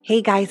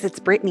Hey guys, it's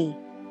Brittany.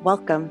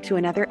 Welcome to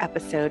another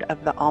episode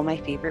of the All My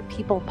Favorite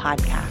People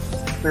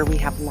podcast, where we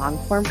have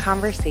long-form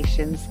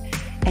conversations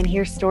and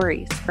hear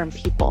stories from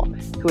people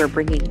who are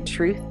bringing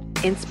truth,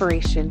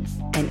 inspiration,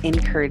 and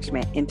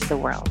encouragement into the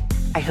world.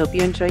 I hope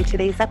you enjoyed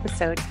today's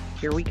episode.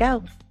 Here we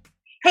go.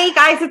 Hey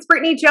guys, it's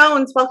Brittany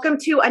Jones. Welcome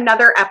to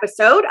another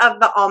episode of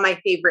the All My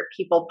Favorite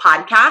People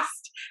podcast.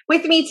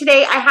 With me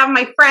today, I have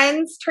my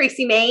friends,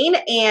 Tracy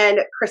and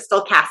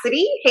Crystal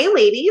Cassidy. Hey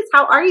ladies,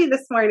 how are you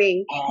this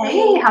morning?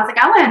 Hey, how's it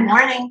going?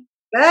 Morning.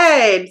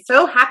 Good.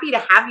 So happy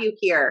to have you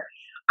here.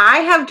 I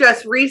have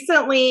just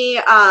recently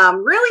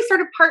really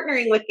started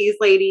partnering with these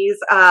ladies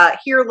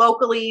here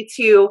locally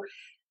to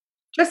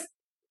just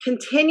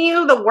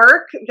continue the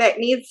work that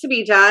needs to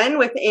be done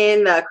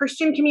within the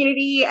Christian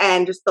community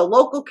and just the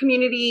local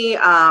community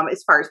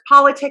as far as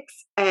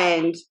politics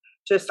and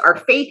just our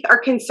faith are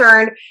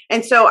concerned.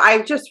 And so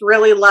I've just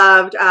really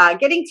loved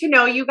getting to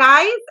know you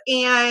guys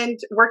and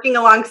working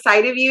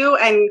alongside of you,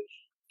 and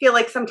feel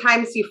like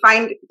sometimes you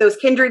find those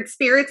kindred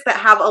spirits that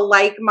have a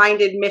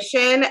like-minded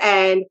mission.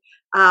 And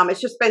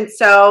it's just been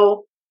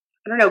so,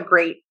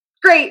 great.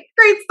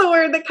 Great's the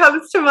word that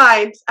comes to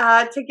mind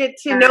to get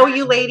to know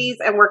you ladies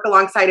and work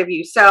alongside of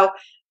you. So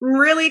I'm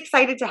really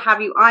excited to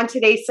have you on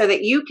today so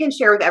that you can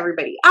share with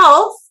everybody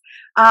else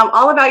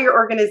all about your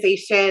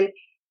organization,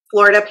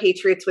 Florida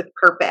Patriots with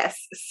Purpose.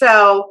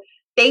 So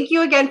thank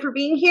you again for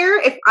being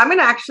here. If I'm going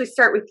to actually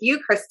start with you,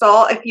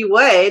 Crystal, if you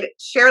would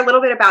share a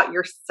little bit about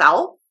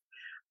yourself,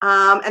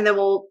 and then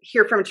we'll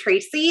hear from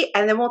Tracy,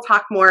 and then we'll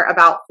talk more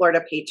about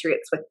Florida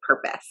Patriots with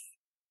Purpose.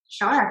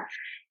 Sure.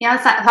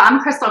 Yeah, so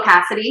I'm Crystal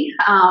Cassidy,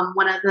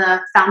 one of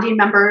the founding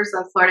members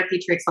of Florida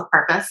Patriots with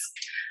Purpose,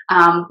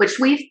 which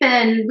we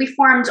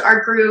formed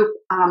our group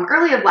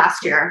early of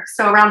last year,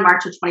 so around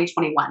March of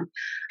 2021.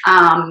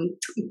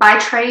 By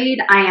trade,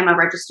 I am a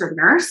registered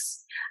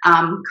nurse.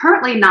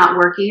 Currently not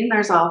working.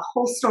 There's a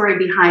whole story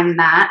behind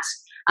that.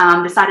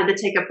 Decided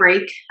to take a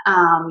break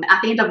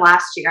at the end of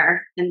last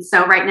year. And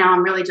so right now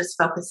I'm really just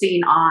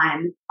focusing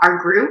on our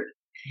group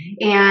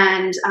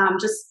and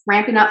just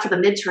ramping up for the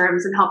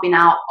midterms and helping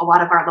out a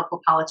lot of our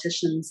local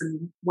politicians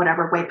in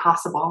whatever way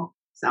possible.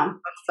 So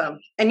awesome.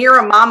 And you're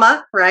a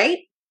mama, right?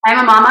 I'm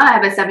a mama. I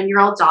have a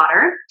 7-year-old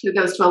daughter who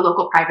goes to a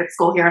local private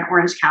school here in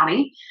Orange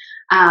County.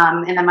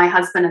 And then my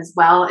husband as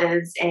well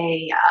is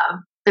a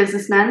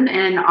businessman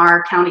in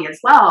our county as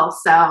well.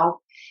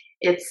 So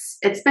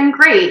it's been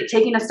great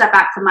taking a step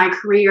back from my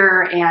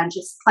career and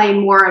just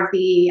playing more of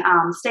the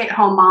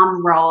stay-at-home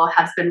mom role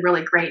has been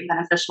really great and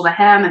beneficial to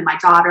him and my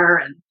daughter.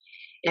 And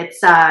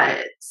it's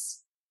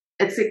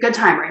a good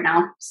time right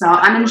now. So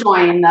I'm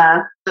enjoying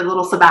the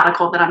little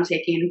sabbatical that I'm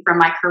taking from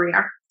my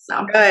career.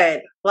 So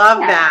good. Love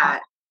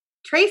that.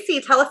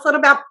 Tracy, tell us a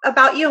little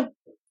about you.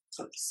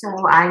 So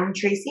I'm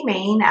Tracy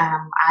Main.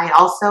 I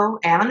also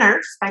am a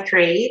nurse by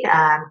trade.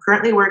 I'm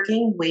currently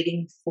working,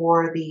 waiting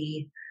for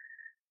the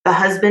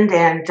husband,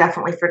 and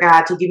definitely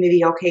forgot to give me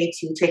the okay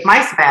to take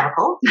my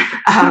sabbatical.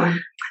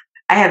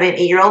 I have an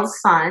 8-year-old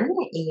son,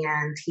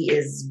 and he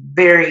is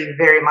very,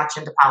 very much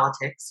into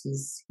politics.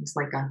 He's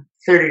like a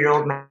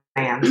 30-year-old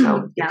man,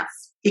 so yes,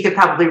 he could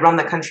probably run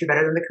the country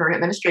better than the current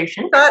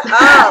administration.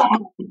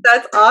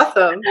 That's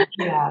awesome.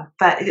 Yeah,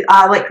 but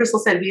like Crystal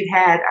said, we'd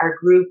had our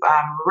group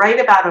right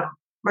about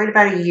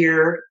a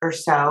year or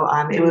so.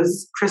 It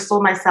was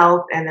Crystal,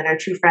 myself, and then our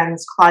two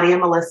friends, Claudia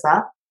and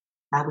Melissa.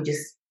 We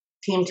just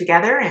came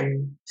together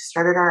and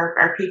started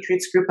our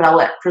Patriots group, but I'll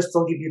let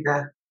Crystal give you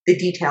the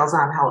details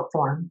on how it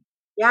formed.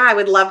 Yeah, I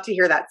would love to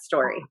hear that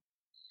story.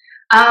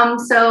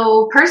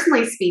 So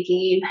personally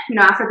speaking,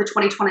 after the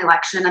 2020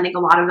 election, I think a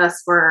lot of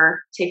us were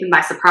taken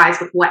by surprise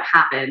with what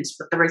happened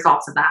with the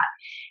results of that.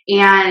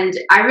 And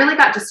I really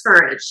got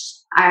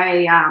discouraged.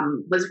 I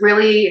was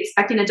really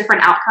expecting a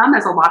different outcome,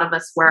 as a lot of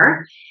us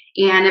were.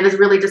 And it was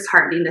really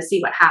disheartening to see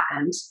what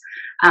happened.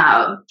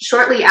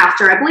 Shortly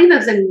after, I believe it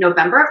was in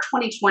November of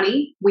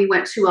 2020, we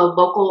went to a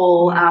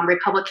local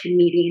Republican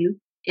meeting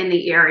in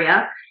the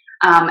area.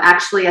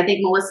 Actually, I think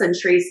Melissa and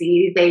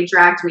Tracy, they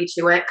dragged me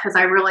to it because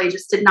I really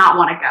just did not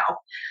want to go.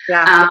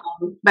 Yeah.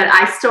 But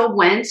I still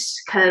went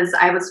because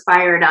I was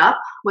fired up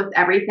with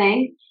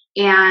everything.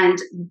 And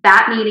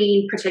that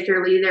meeting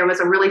particularly, there was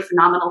a really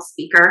phenomenal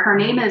speaker. Her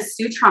name is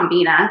Sue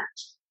Trombino.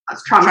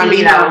 Sue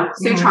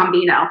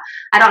Trombino.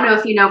 I don't know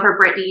if you know her,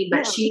 Brittany,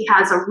 but she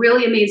has a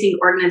really amazing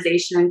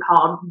organization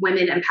called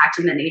Women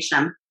Impacting the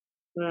Nation.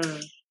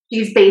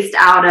 She's based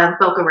out of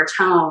Boca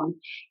Raton,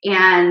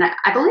 and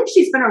I believe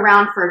she's been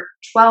around for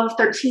 12,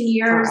 13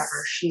 years.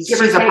 She's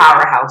a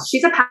powerhouse.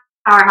 She's a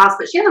powerhouse,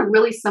 but she has a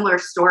really similar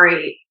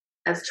story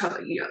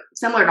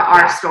similar to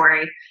our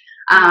story.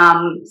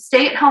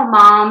 Stay-at-home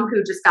mom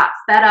who just got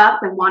fed up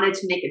and wanted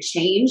to make a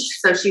change.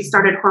 So she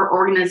started her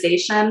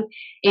organization.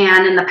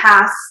 And in the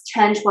past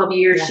 10, 12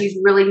 years, she's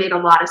really made a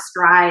lot of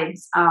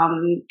strides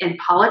in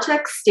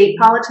politics, state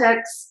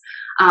politics,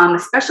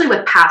 especially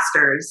with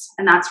pastors.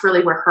 And that's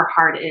really where her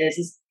heart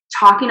is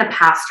talking to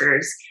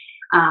pastors,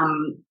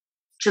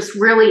 just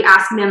really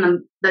asking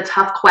them the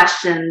tough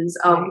questions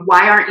of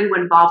why aren't you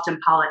involved in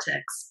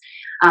politics?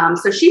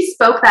 So she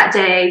spoke that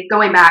day,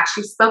 going back,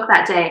 she spoke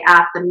that day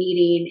at the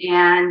meeting,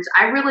 and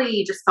I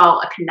really just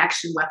felt a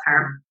connection with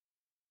her.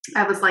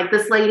 I was like,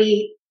 this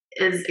lady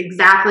is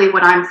exactly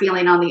what I'm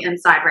feeling on the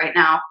inside right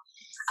now.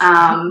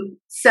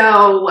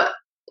 So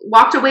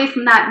walked away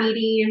from that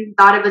meeting,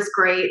 thought it was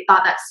great,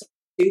 thought that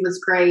Sue was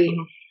great.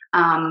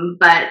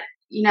 But,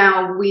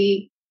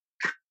 we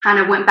kind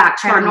of went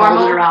back to our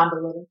normal. Around a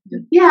little.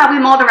 Yeah, we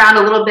mulled around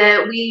a little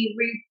bit. We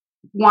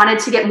wanted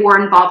to get more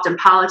involved in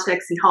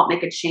politics and help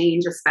make a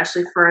change,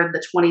 especially for the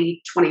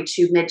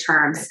 2022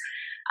 midterms.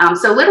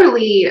 So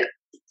literally,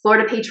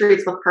 Florida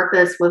Patriots with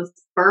Purpose was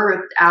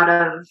birthed out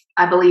of,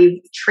 I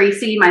believe,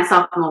 Tracy,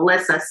 myself, and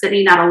Melissa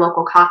sitting at a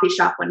local coffee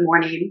shop one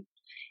morning.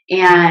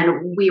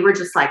 And we were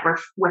just like,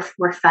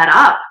 we're fed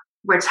up.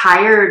 We're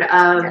tired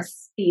of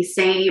the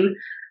same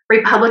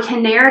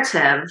Republican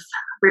narrative.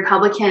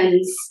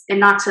 Republicans, and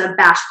not to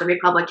bash the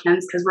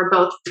Republicans because we're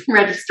both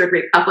registered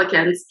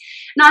Republicans,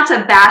 not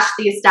to bash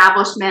the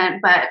establishment,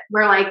 but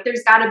we're like,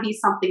 there's got to be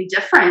something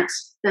different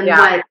than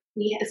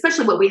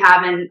especially what we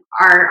have in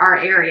our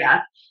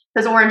area.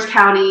 Because Orange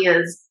County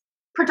is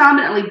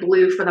predominantly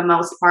blue for the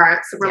most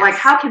part. So we're like,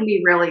 how can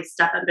we really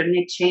step up and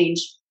make change,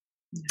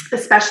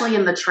 especially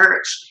in the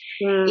church?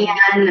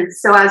 And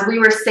so as we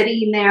were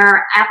sitting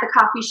there at the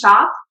coffee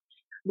shop,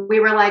 we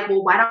were like,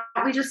 well, why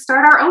don't we just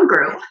start our own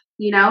group?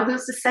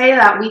 Who's to say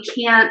that we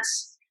can't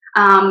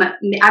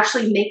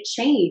actually make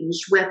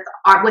change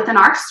within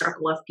our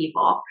circle of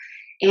people?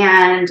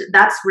 And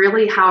that's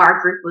really how our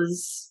group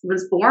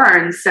was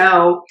born.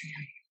 So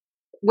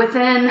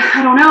within,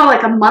 I don't know,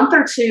 like a month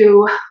or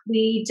two,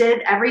 we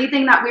did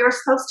everything that we were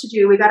supposed to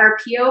do. We got our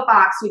PO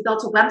box. We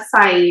built a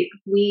website.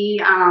 We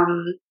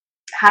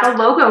had a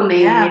logo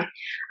made.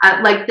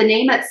 Like the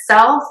name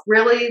itself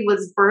really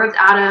was birthed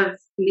out of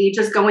me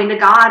just going to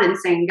God and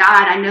saying,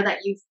 God, I know that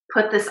you've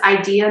put this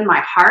idea in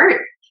my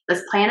heart,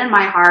 this plan in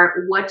my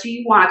heart. What do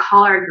you want to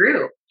call our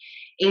group?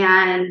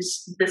 And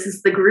this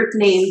is the group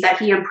name that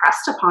he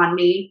impressed upon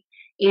me.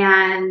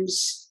 And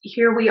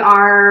here we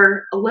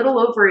are a little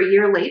over a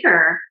year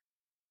later.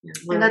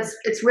 And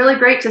it's really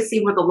great to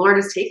see where the Lord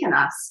has taken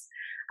us.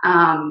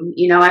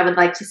 I would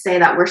like to say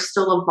that we're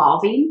still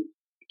evolving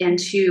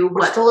into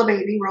we're still a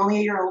baby. We're only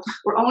a year old.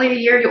 We're only a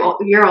year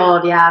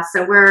old. Yeah.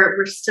 So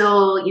we're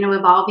still,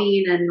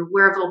 evolving, and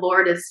where the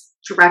Lord is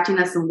directing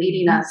us and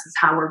leading us is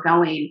how we're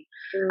going.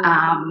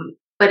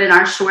 But in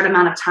our short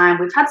amount of time,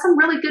 we've had some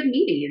really good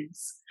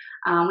meetings.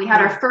 We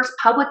had our first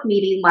public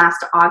meeting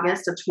last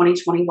August of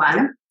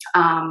 2021.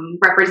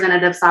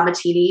 Representative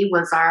Sabatini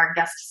was our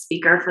guest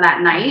speaker for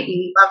that night.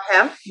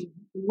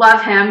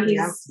 Love him.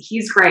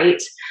 He's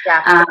great.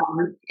 Yeah.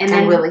 And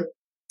then Willie.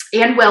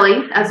 And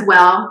Willie as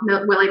well,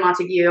 Willie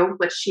Montague,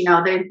 which,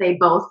 they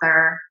both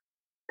are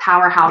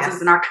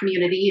powerhouses in our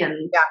community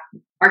and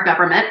our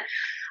government.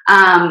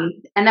 And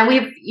then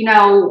we've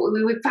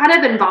kind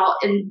of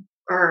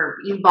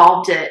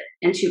evolved it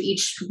into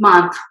each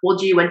month we'll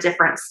do a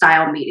different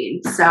style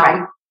meeting. So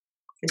a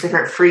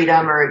different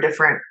freedom or a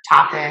different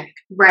topic.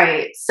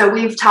 Right. So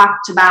we've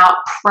talked about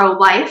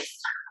pro-life,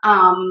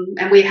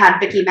 and we had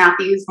Vicki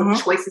Matthews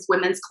with Choices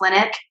Women's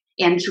Clinic.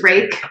 And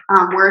Drake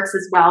Wirtz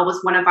as well was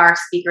one of our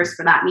speakers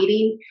for that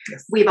meeting.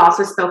 We've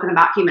also spoken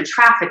about human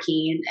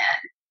trafficking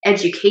and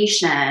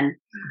education,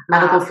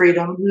 medical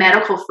freedom,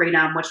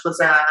 which was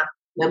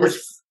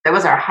that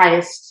was our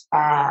highest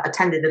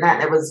attended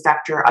event. It was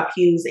Dr.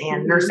 Uphues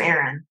and Nurse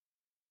Aaron,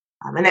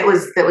 and that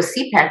was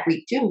CPAC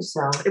week too.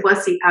 So it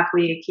was CPAC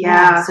week,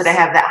 yeah. So to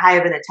have that high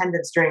of an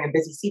attendance during a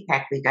busy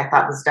CPAC week, I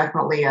thought was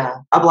definitely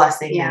a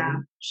blessing. Yeah,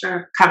 and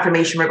sure.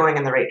 Confirmation we're going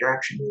in the right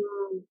direction.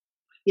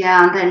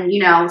 Yeah, and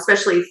then,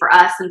 especially for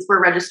us, since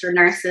we're registered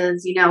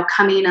nurses,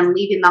 coming and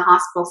leaving the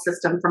hospital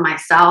system for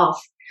myself,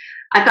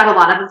 I've got a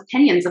lot of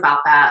opinions about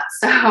that.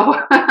 So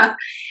that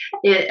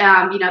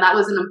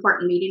was an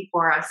important meeting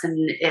for us, and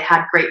it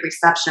had great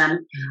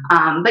reception.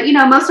 But,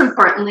 most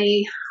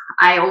importantly,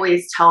 I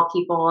always tell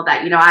people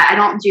that, I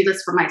don't do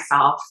this for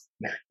myself.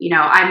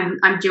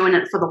 I'm doing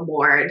it for the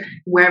Lord.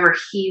 Wherever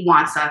He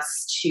wants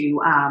us to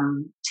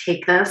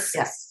take this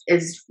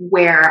is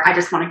where I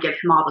just want to give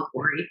Him all the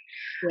glory.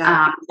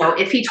 So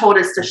if He told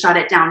us to shut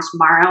it down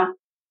tomorrow,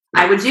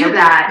 I would do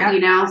that,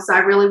 So I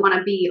really want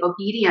to be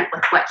obedient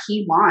with what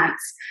He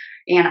wants.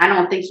 And I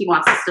don't think He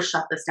wants us to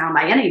shut this down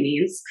by any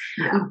means.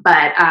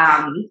 But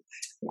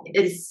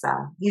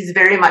He's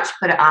very much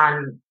put it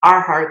on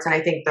our hearts, and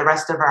I think the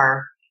rest of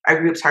our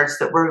group's hearts,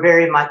 that we're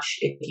very much,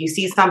 if you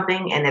see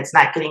something and it's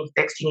not getting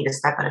fixed, you need to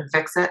step in and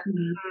fix it.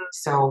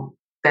 So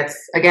that's,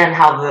 again,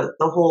 how the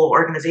whole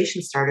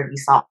organization started. We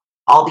saw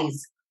all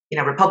these,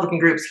 Republican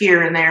groups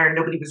here and there, and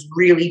nobody was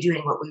really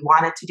doing what we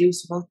wanted to do.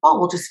 So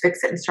we'll just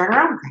fix it and start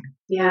our own thing.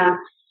 Yeah.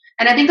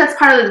 And I think that's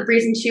part of the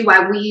reason, too,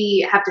 why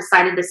we have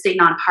decided to stay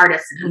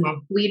nonpartisan.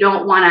 We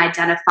don't want to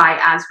identify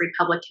as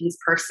Republicans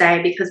per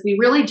se, because we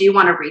really do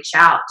want to reach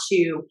out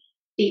to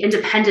the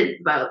independent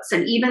votes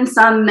and even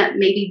some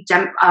maybe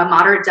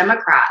moderate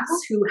Democrats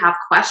who have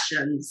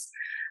questions,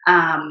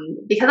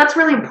 because that's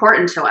really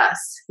important to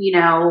us.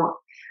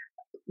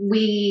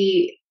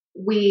 We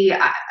we,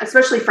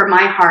 especially for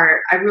my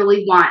heart, I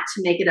really want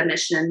to make it a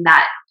mission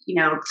that,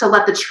 to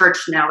let the church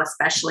know,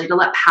 especially to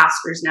let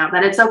pastors know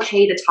that it's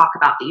okay to talk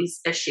about these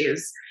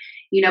issues.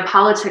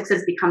 Politics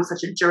has become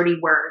such a dirty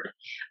word,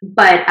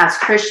 but as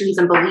Christians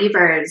and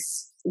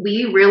believers,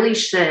 we really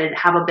should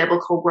have a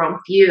biblical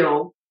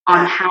worldview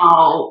on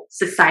how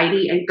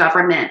society and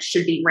government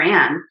should be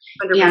ran.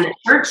 100%. And the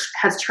church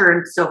has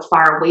turned so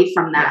far away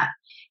from that.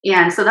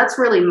 Yeah. And so that's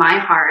really my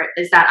heart,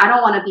 is that I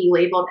don't want to be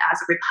labeled as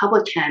a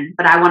Republican,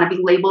 but I want to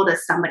be labeled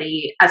as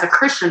somebody, as a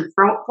Christian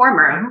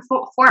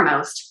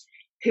foremost,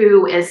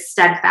 who is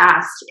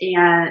steadfast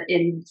and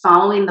in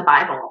following the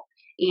Bible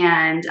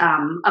and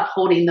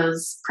upholding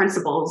those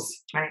principles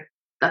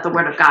that the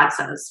Word of God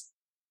says.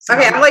 So,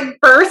 okay, I'm like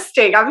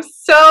bursting. I'm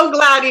so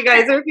glad you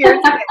guys are here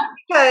today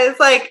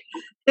because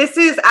this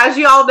is, as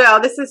you all know,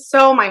 this is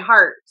so my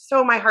heart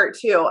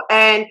too.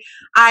 And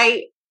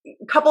a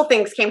couple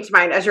things came to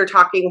mind as you're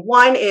talking.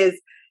 One is,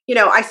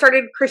 I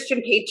started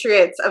Christian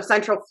Patriots of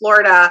Central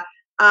Florida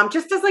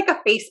just as a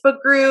Facebook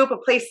group, a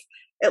place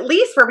at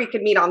least where we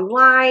could meet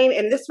online.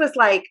 And this was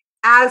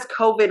as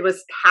COVID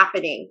was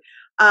happening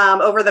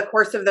over the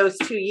course of those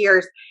 2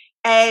 years.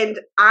 And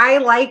I,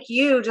 like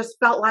you, just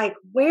felt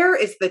where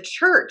is the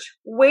church?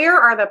 Where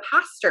are the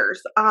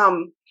pastors?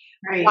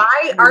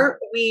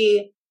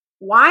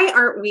 Why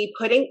aren't we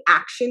putting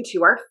action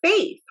to our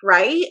faith?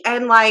 Right.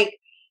 And I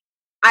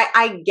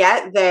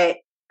get that.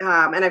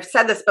 And I've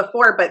said this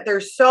before, but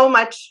there's so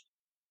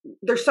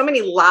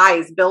many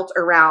lies built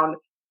around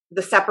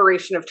the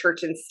separation of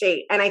church and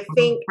state. And I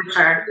think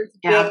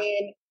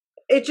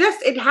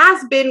it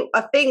has been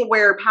a thing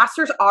where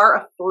pastors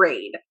are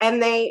afraid,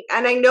 and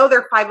I know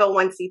their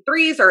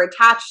 501c3s are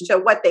attached to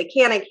what they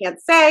can and can't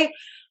say.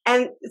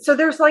 And so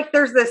there's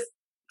this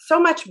so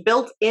much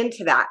built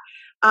into that.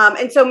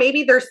 And so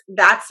maybe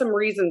that's some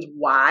reasons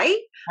why,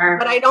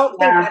 but I don't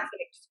think that's an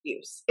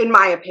excuse, in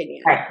my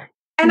opinion. Right.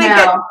 And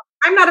again,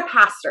 I'm not a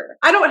pastor.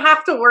 I don't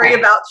have to worry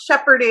about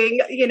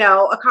shepherding,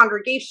 a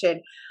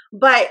congregation.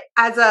 But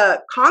as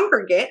a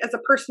congregant, as a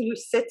person who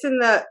sits in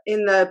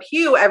the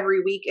pew every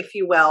week, if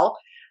you will,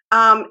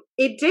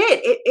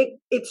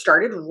 it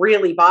started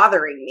really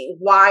bothering me.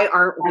 Why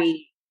aren't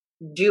we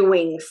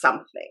doing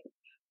something?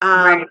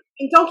 And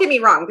don't get me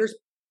wrong, there's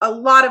a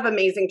lot of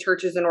amazing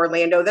churches in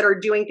Orlando that are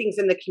doing things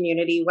in the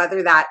community,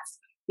 whether that's,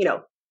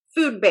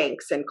 food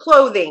banks and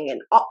clothing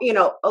and,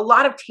 a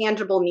lot of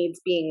tangible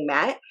needs being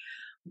met.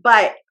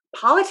 But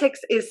politics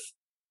is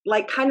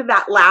kind of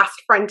that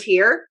last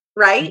frontier,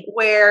 right?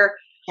 Where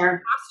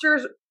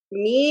pastors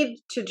need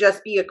to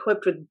just be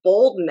equipped with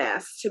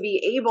boldness to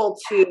be able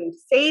to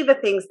say the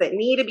things that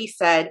need to be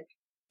said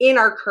in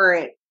our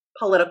current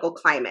political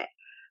climate.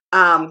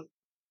 Go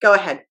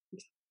ahead.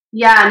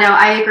 Yeah, no,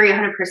 I agree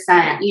 100%.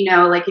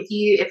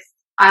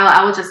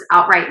 I will just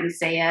outright and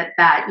say it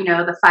that,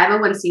 the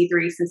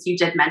 501c3, since you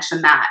did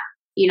mention that,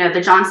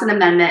 the Johnson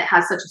Amendment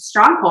has such a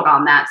stronghold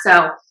on that.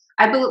 So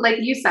I believe, like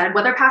you said,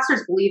 whether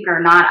pastors believe it or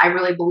not, I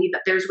really believe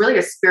that there's really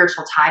a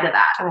spiritual tie to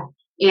that.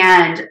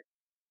 And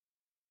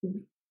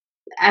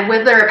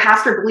whether a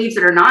pastor believes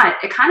it or not,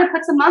 it kind of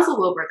puts a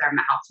muzzle over their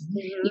mouth.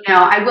 Mm-hmm.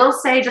 I will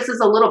say, just as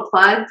a little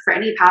plug for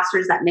any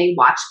pastors that may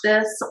watch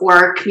this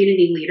or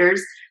community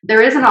leaders,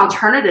 there is an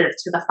alternative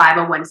to the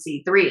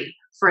 501c3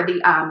 for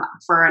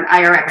an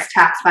IRS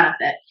tax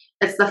benefit.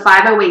 It's the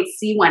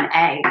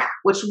 508c1a,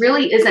 which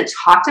really isn't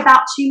talked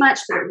about too much,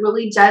 but it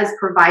really does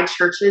provide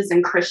churches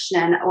and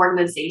Christian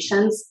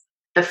organizations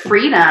the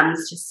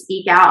freedoms to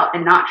speak out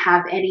and not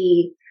have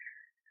any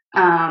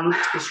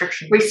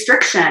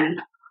restriction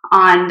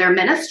on their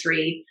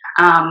ministry,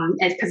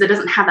 because it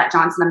doesn't have that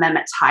Johnson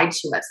Amendment tied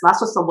to it. So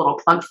that's just a little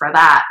plug for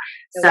that.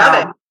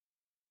 So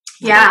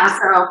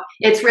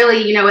it's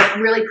really, it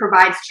really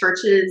provides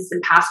churches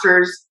and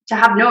pastors to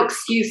have no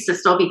excuse to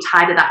still be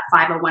tied to that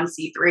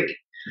 501c3,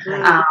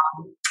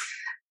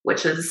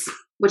 which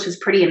is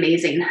pretty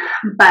amazing.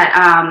 But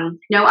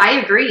no,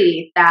 I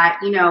agree that,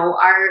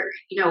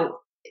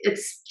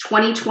 it's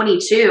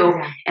 2022.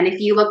 And if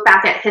you look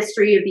back at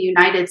history of the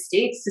United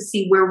States to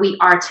see where we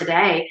are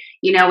today,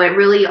 it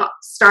really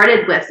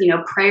started with,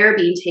 prayer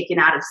being taken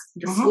out of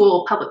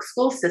the public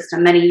school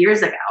system many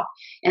years ago.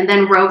 And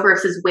then Roe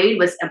versus Wade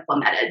was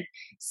implemented.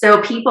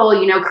 So people,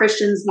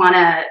 Christians want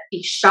to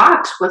be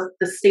shocked with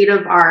the state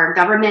of our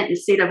government and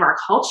state of our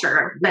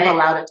culture. But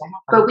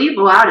we've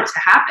allowed it to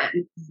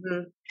happen.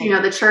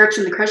 Mm-hmm. The church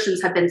and the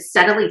Christians have been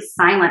steadily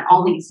silent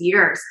all these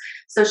years.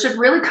 So it should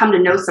really come to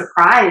no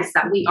surprise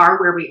that we are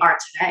where we are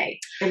today.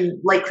 And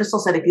like Crystal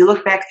said, if you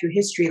look back through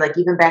history,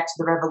 even back to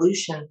the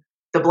Revolution,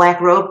 the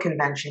Black Robe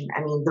Convention,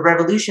 the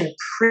Revolution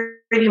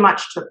pretty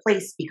much took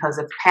place because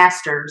of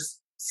pastors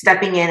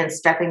stepping in and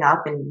stepping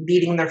up and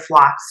leading their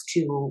flocks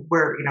to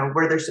where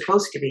they're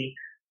supposed to be.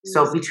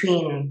 So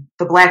between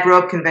the Black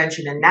Robe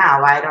Convention and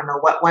now, I don't know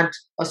what went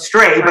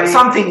astray, but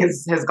something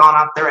has gone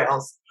off the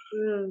rails.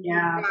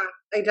 Yeah,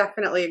 I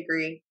definitely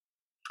agree.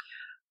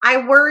 I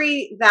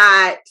worry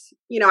that,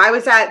 I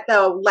was at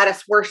the Let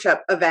Us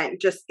Worship event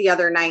just the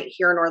other night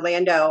here in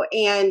Orlando,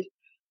 and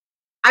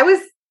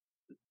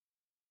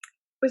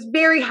was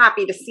very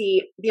happy to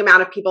see the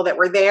amount of people that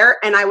were there.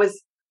 And I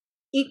was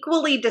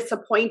equally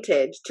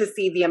disappointed to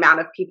see the amount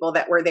of people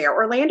that were there.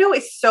 Orlando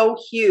is so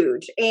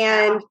huge.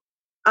 And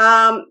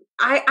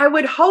I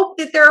would hope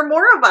that there are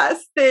more of us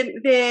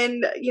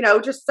than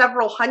just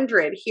several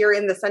hundred here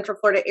in the Central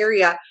Florida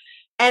area.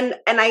 And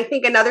I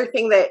think another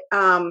thing that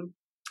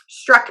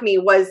struck me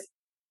was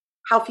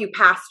how few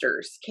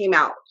pastors came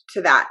out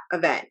to that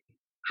event.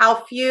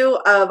 How few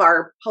of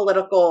our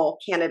political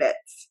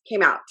candidates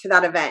came out to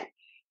that event.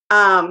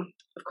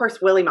 Of course,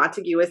 Willie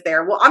Montague was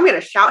there. Well, I'm going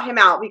to shout him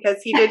out because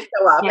he did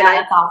show up. Yeah,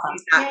 that's awesome.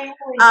 That.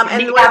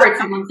 And Nate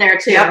Robertson was there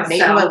too. Yep,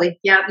 Nate and Willie.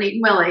 Yep, Nate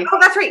and Willie. Oh,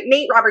 that's right.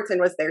 Nate Robertson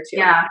was there too.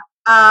 Yeah.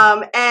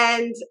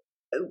 And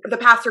the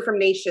pastor from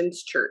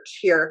Nations Church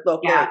here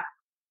locally. Yeah.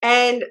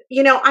 And,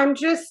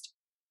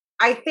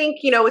 I think,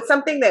 it's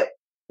something that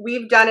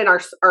we've done in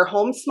our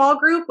home small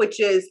group, which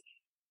is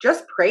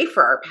just pray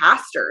for our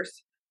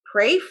pastors.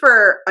 Pray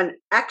for an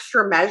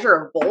extra measure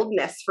of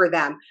boldness for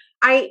them.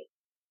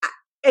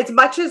 As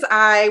much as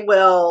I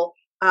will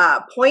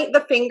point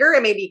the finger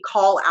and maybe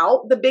call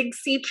out the big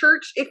C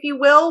church, if you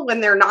will,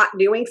 when they're not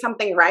doing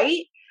something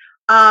right,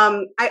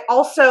 I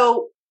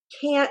also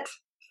can't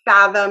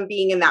fathom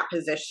being in that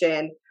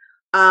position.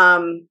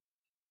 And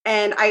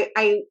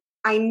I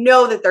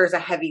know that there's a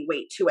heavy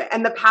weight to it.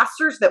 And the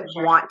pastors that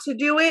want to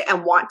do it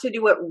and want to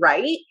do it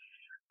right,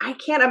 I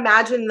can't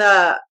imagine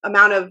the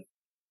amount of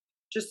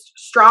just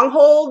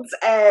strongholds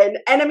and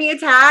enemy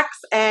attacks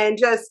and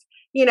just,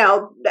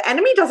 the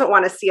enemy doesn't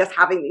want to see us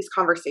having these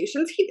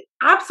conversations. He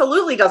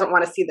absolutely doesn't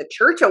want to see the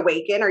church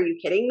awaken. Are you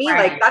kidding me?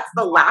 Right. Like that's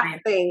the last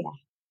thing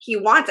he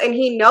wants. And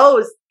he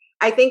knows,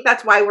 I think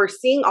that's why we're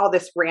seeing all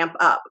this ramp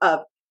up of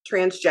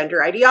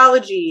transgender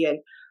ideology and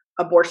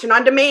abortion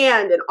on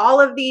demand and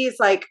all of these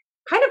like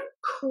kind of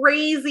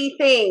crazy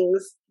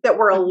things that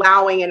we're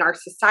allowing in our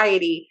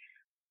society.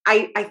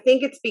 I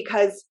think it's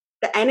because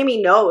the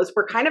enemy knows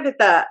we're kind of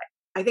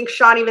I think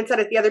Sean even said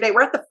it the other day,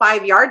 we're at the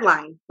 5-yard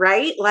line,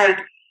 right? Like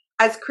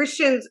as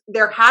Christians,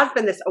 there has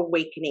been this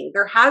awakening.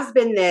 There has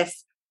been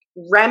this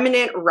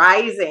remnant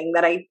rising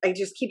that I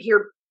just keep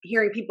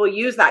hearing people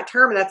use that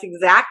term. And that's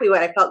exactly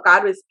what I felt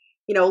God was,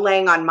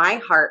 laying on my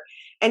heart.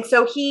 And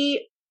so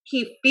he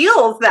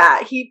feels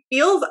that. He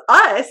feels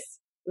us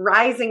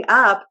rising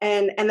up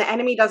and the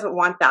enemy doesn't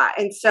want that.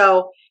 And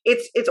so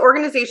it's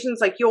organizations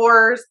like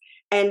yours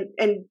and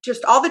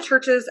just all the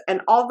churches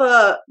and all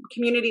the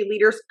community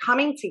leaders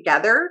coming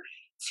together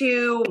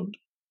to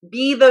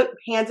be the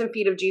hands and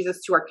feet of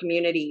Jesus to our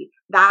community.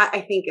 That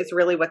I think is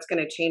really what's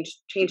going to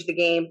change the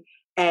game,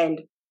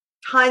 and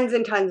tons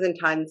and tons and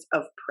tons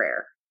of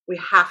prayer. We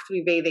have to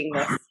be bathing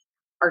this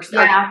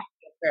ourselves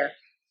in prayer.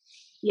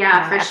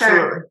 Yeah, for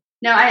sure.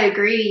 No, I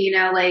agree.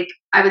 Like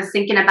I was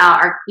thinking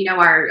about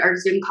our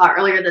Zoom call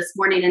earlier this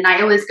morning, and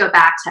I always go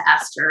back to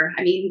Esther.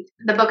 I mean,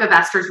 the book of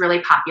Esther is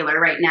really popular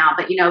right now,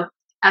 but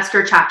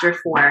Esther chapter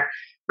 4,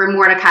 where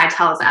Mordecai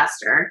tells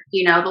Esther,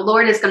 the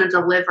Lord is going to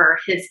deliver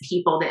his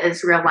people, the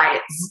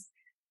Israelites,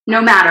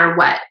 no matter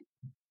what.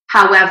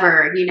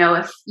 However,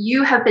 if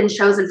you have been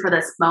chosen for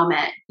this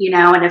moment,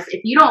 and if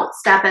you don't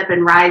step up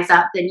and rise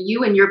up, then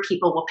you and your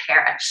people will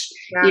perish,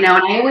 and I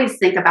always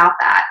think about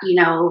that,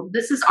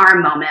 this is our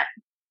moment,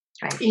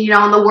 right? In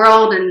the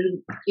world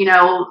and,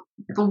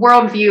 the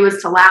worldview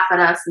is to laugh at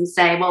us and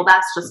say, well,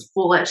 that's just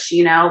foolish,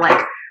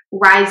 like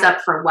rise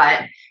up for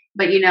what?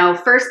 But,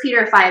 1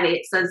 Peter 5:8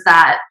 says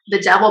that the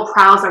devil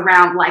prowls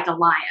around like a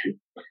lion.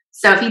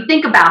 So if you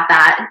think about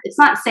that, it's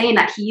not saying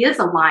that he is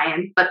a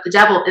lion, but the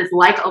devil is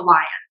like a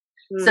lion.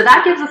 So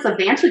that gives us a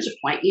vantage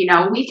point.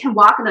 We can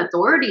walk in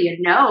authority and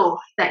know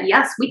that,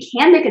 yes, we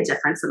can make a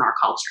difference in our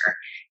culture,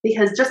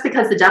 because just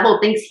because the devil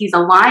thinks he's a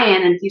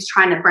lion and he's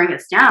trying to bring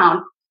us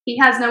down, he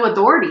has no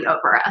authority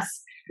over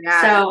us.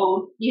 Yeah.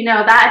 So,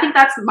 that I think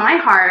that's my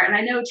heart. And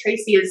I know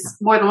Tracy is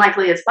more than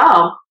likely as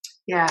well.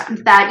 Yeah.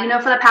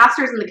 That, for the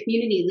pastors and the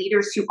community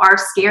leaders who are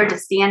scared to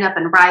stand up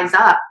and rise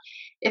up,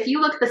 if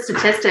you look at the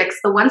statistics,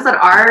 the ones that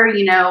are,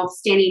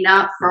 standing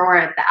up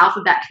for the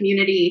alphabet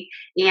community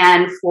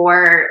and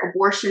for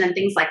abortion and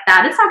things like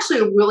that, it's actually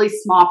a really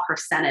small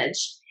percentage.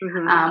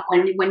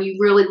 When you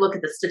really look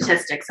at the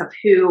statistics of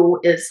who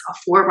is a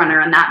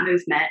forerunner in that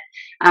movement.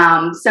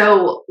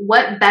 So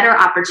what better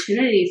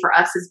opportunity for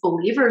us as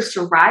believers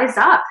to rise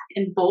up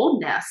in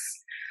boldness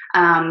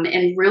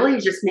and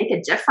really just make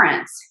a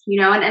difference,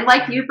 and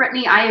like you,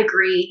 Brittany, I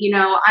agree.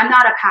 I'm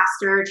not a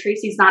pastor.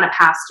 Tracy's not a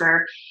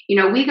pastor.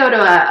 We go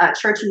to a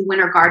church in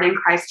Winter Garden,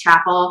 Christ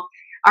Chapel.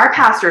 Our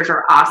pastors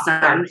are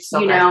awesome,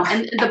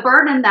 and the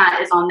burden that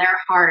is on their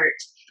heart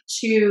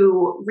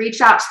to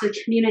reach out to the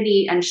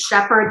community and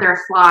shepherd their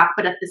flock.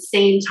 But at the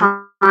same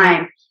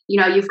time,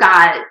 you've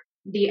got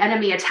the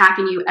enemy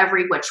attacking you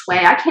every which way.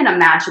 I can't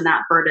imagine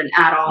that burden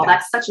at all.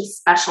 That's such a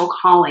special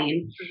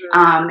calling.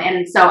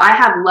 And so I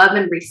have love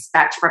and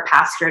respect for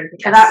pastors,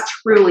 because that's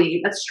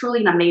truly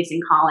an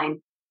amazing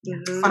calling.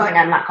 Something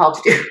I'm not called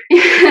to do.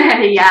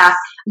 Yeah.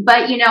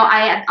 But,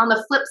 I, on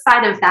the flip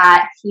side of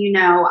that,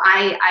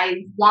 I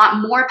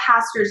want more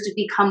pastors to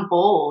become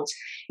bold,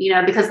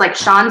 because like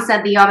Sean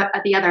said the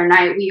other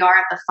night, we are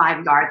at the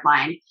 5-yard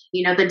line.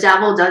 The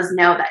devil does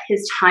know that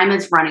his time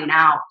is running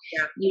out.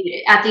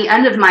 Yeah. At the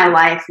end of my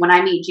life, when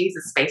I meet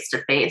Jesus face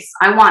to face,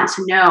 I want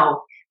to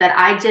know that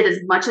I did as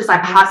much as I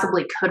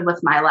possibly could with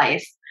my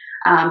life.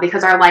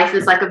 Because our life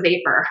is like a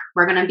vapor.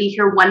 We're going to be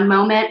here one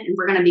moment and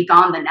we're going to be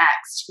gone the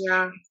next.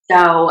 Yeah.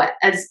 So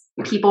as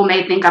people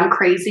may think I'm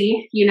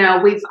crazy,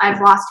 I've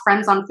lost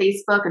friends on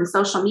Facebook and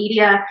social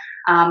media.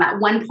 At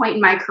one point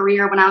in my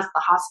career, when I was at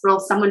the hospital,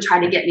 someone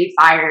tried to get me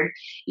fired,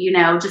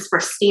 just for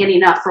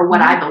standing up for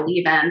what I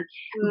believe in.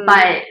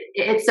 But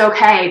it's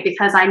okay,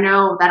 because I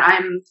know that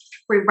I'm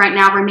right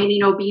now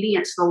remaining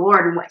obedient to the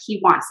Lord and what He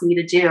wants me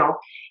to do.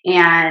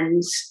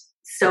 And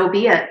so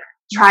be it.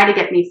 Try to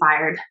get me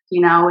fired.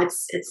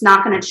 It's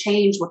not going to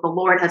change what the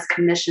Lord has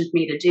commissioned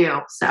me to do.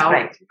 So,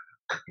 right.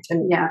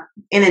 And yeah,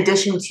 in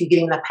addition to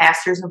getting the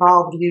pastors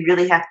involved, we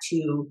really have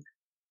to,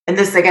 and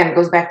this again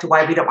goes back to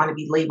why we don't want to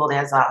be labeled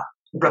as a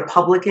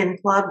Republican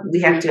club. We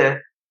have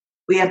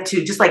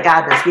to, just like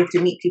God does, we have to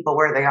meet people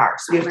where they are.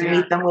 So we have to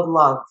meet them with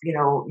love,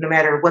 no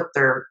matter what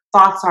their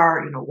thoughts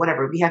are,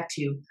 whatever. We have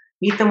to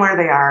meet them where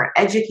they are,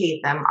 educate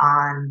them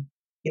on,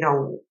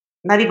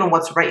 not even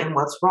what's right and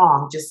what's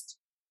wrong, just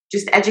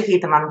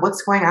educate them on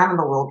what's going on in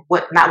the world,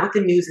 not what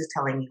the news is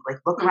telling you. Like,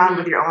 look around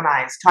with your own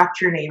eyes, talk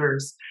to your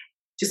neighbors,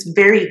 just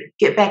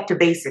get back to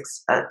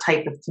basics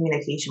type of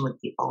communication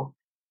with people,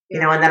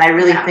 and then I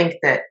really think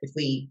that if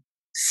we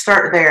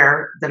start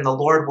there, then the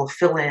Lord will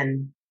fill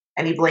in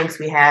any blanks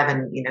we have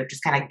and,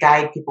 just kind of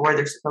guide people where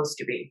they're supposed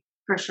to be.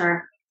 For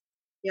sure.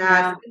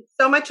 Yeah.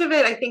 So much of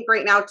it, I think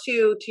right now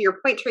too, to your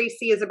point,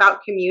 Tracy, is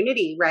about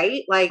community,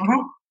 right? Like,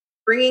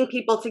 bringing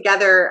people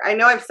together. I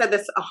know I've said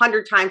this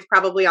 100 times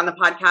probably on the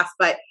podcast,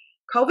 but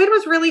COVID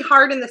was really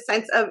hard in the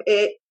sense of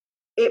it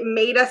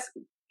made us,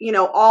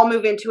 all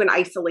move into an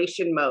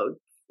isolation mode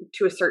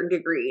to a certain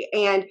degree.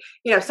 And,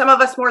 some of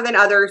us more than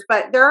others,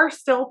 but there are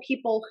still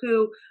people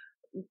who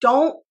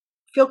don't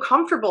feel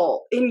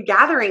comfortable in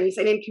gatherings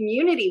and in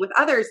community with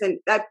others. And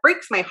that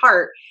breaks my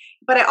heart.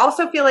 But I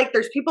also feel like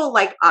there's people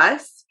like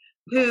us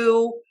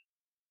who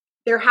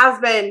there has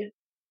been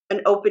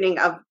an opening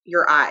of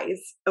your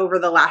eyes over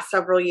the last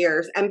several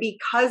years. And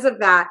because of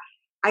that,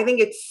 I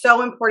think it's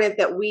so important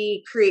that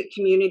we create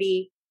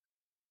community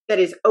that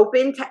is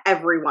open to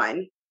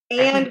everyone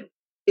and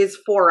is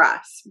for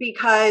us,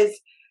 because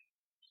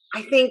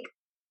I think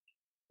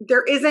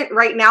there isn't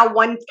right now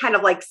one kind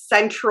of like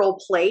central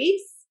place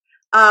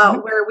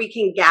where we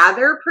can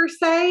gather per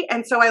se.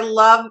 And so I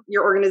love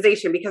your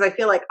organization, because I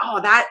feel like,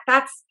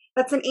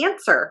 that's an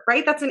answer,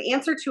 right? That's an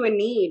answer to a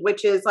need,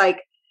 which is like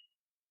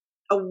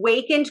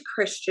awakened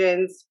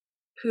Christians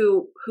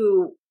who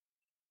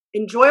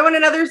enjoy one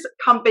another's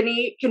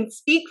company, can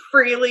speak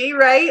freely,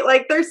 right?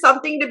 Like, there's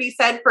something to be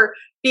said for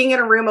being in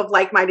a room of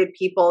like-minded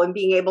people and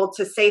being able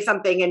to say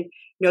something and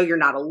know you're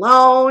not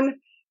alone.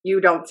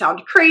 You don't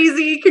sound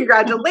crazy.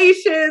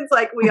 Congratulations.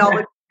 Like, we all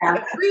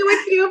agree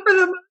with you for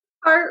the most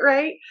part,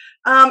 right?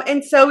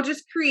 And so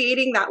just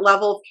creating that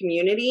level of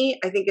community,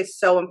 I think, is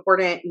so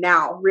important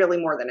now, really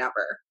more than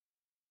ever.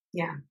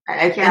 Yeah.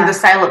 And the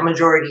silent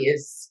majority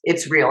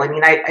it's real. I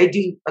mean, I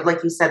do,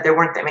 like you said, there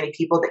weren't that many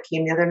people that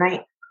came the other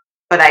night,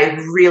 but I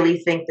really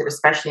think that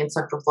especially in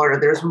Central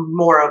Florida, there's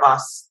more of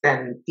us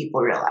than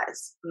people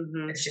realize.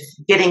 It's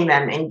just getting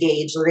them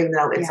engaged, letting them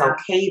know it's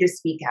okay to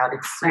speak out.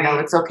 It's,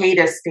 it's okay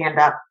to stand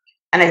up.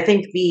 And I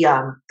think the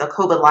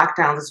COVID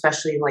lockdowns,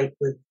 especially like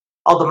with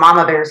all the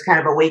mama bears kind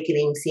of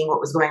awakening, seeing what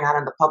was going on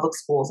in the public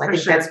schools, I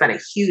think that's been a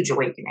huge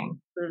awakening.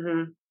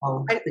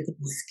 If we can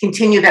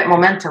continue that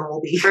momentum,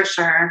 we'll be for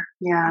sure.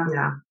 Yeah.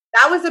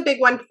 That was a big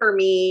one for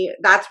me.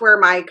 That's where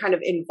my kind of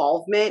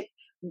involvement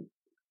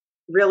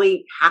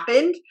really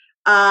happened.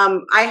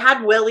 I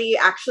had Willie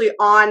actually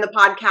on the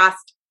podcast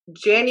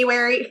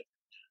January.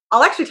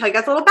 I'll actually tell you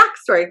guys a little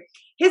backstory.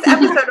 His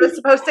episode was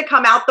supposed to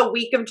come out the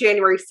week of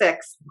January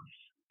 6th.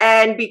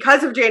 And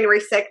because of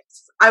January 6th,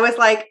 I was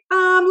like,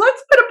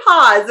 let's put a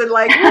pause and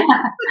like we'll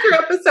put your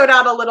episode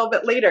out a little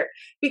bit later,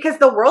 because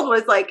the world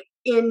was like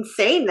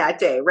insane that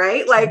day,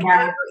 right? Like,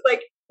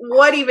 like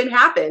what even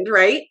happened,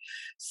 right?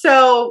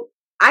 So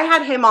I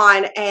had him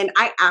on and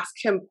I asked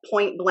him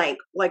point blank,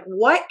 like,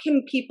 what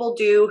can people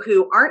do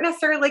who aren't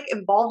necessarily like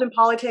involved in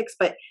politics,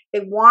 but they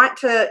want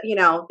to,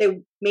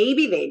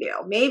 maybe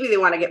they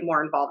want to get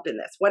more involved in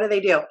this. What do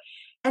they do?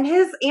 And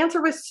his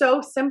answer was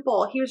so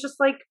simple. He was just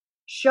like,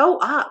 show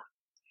up,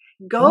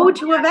 go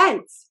to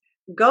events,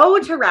 go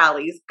to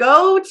rallies,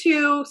 go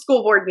to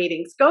school board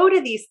meetings, go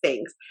to these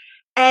things.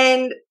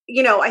 And,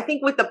 I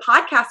think with the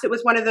podcast, it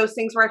was one of those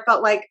things where I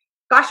felt like,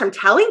 gosh, I'm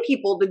telling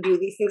people to do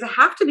these things. I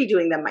have to be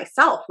doing them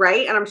myself,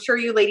 right? And I'm sure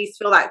you ladies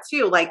feel that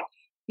too. Like,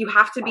 you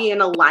have to be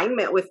in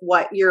alignment with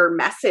what your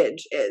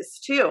message is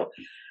too.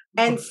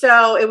 And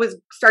so it was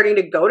starting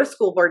to go to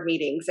school board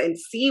meetings and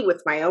see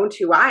with my own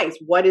two eyes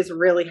what is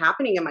really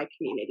happening in my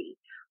community.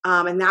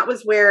 And that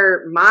was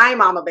where my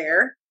mama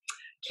bear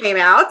came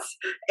out,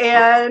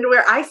 and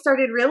where I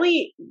started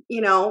really,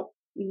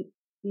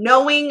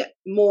 knowing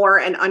more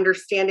and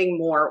understanding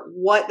more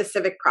what the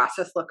civic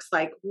process looks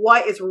like,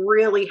 what is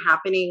really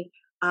happening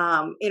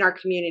in our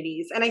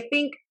communities. And I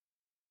think,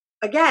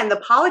 again, the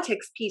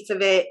politics piece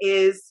of it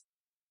is,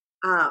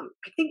 I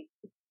think,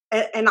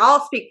 and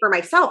I'll speak for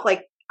myself,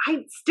 like,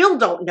 I still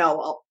don't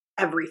know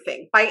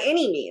everything by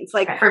any means.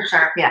 Like, for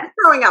sure. Yeah.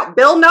 Throwing out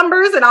bill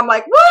numbers, and I'm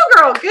like, whoa,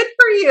 girl, good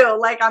for you.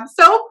 Like, I'm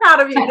so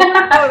proud of you. Didn't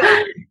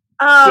know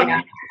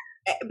that.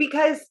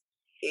 Because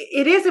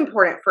it is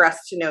important for us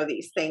to know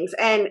these things.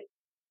 And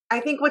I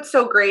think what's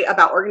so great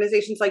about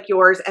organizations like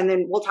yours, and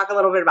then we'll talk a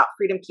little bit about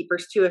Freedom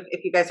Keepers too,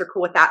 if you guys are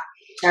cool with that.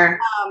 Sure.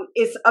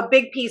 Is a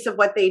big piece of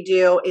what they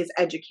do is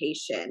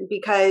education,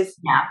 because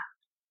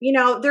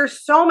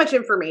there's so much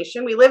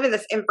information. We live in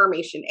this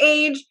information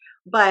age,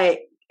 but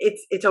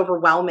it's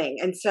overwhelming.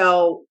 And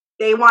so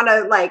they want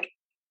to, like,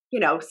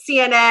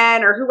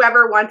 CNN or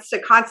whoever wants to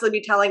constantly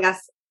be telling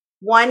us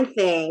one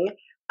thing.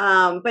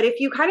 But if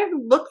you kind of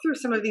look through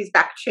some of these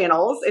back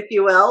channels, if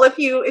you will, if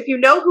you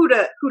know who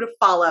to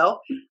follow,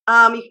 you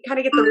can kind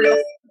of get the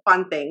real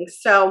fun things.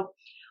 So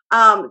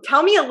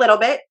tell me a little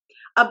bit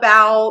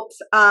about,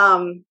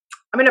 I'm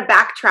going to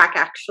backtrack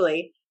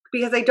actually,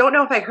 because I don't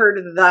know if I heard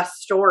the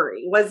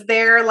story. Was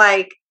there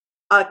like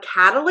a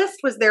catalyst?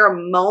 Was there a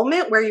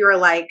moment where you were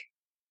like,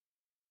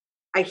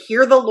 I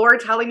hear the Lord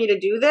telling me to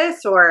do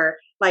this? Or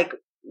like,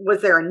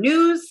 was there a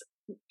news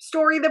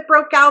story that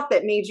broke out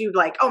that made you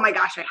like, oh my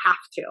gosh, I have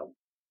to?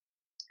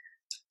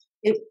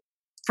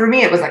 For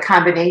me, it was a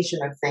combination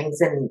of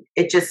things, and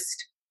it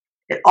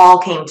all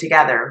came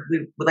together.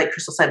 Like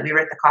Crystal said, we were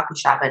at the coffee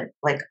shop, and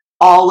like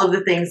all of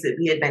the things that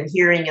we had been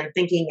hearing and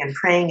thinking and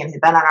praying and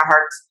had been on our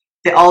hearts,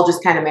 they all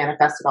just kind of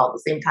manifested all at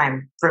the same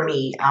time for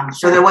me.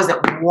 So there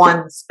wasn't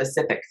one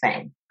specific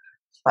thing,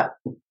 but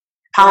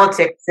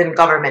politics and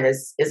government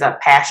is a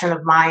passion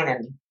of mine,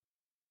 and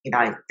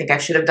I think I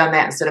should have done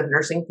that instead of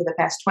nursing for the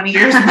past 20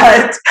 years,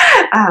 but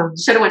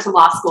should have went to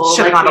law school.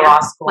 Should have gone to law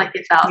school. Like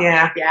it felt.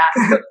 Yeah.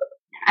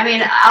 I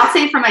mean, I'll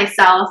say for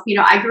myself,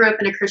 I grew up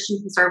in a Christian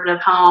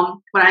conservative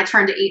home. When I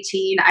turned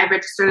 18, I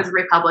registered as a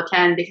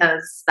Republican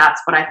because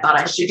that's what I thought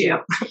I should do.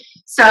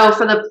 So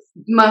for the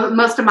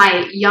most of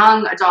my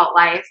young adult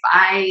life,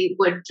 I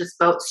would just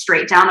vote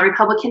straight down the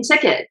Republican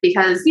ticket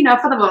because,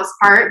 for the most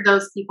part,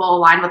 those people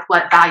align with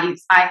what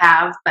values I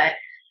have. But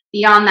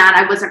beyond that,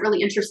 I wasn't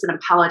really interested in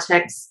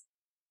politics,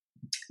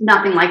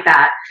 nothing like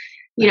that.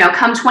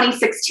 Come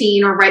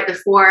 2016 or right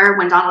before,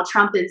 when Donald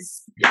Trump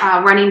is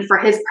running for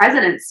his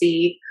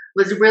presidency,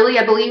 was really,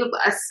 I believe,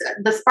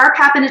 the spark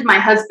happened in my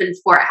husband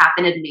before it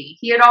happened in me.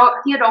 He had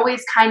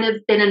always kind of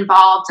been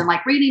involved in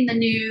like reading the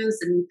news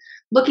and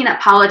looking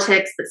at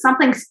politics, but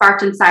something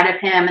sparked inside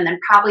of him. And then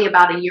probably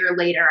about a year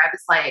later, I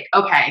was like,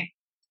 okay,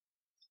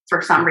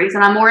 for some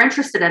reason, I'm more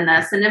interested in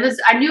this. And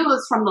I knew it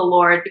was from the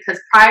Lord, because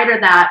prior to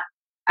that,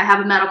 I have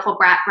a medical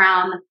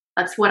background.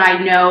 That's what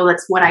I know.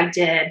 That's what I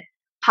did.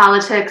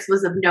 Politics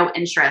was of no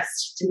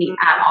interest to me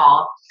at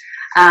all.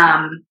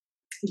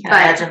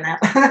 Imagine that.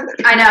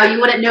 I know you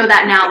wouldn't know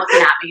that now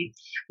looking at me.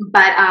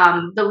 But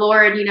the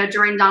Lord,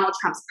 during Donald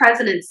Trump's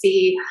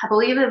presidency, I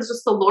believe it was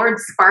just the Lord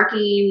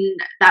sparking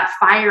that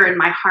fire in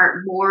my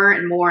heart more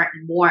and more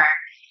and more.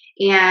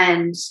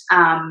 And,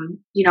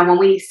 when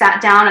we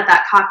sat down at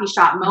that coffee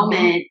shop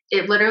moment,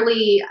 it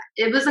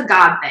was a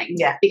God thing.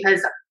 Yeah.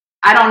 Because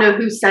I don't know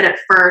who said it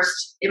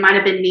first. It might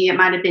have been me. It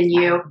might have been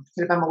you.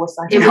 Could have been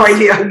Melissa. It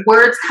was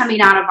words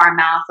coming out of our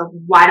mouth of,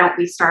 why don't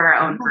we start our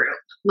own group?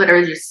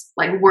 Literally just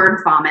like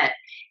word vomit.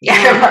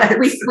 And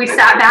we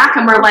sat back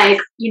and we're like,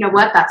 you know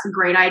what? That's a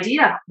great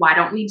idea. Why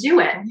don't we do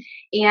it?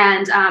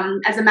 And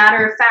as a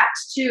matter of fact,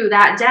 too,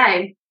 that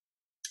day,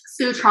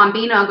 Sue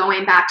Trombino,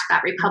 going back to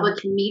that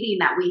Republican meeting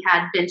that we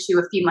had been to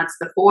a few months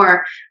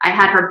before, I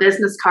had her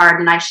business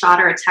card and I shot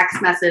her a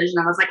text message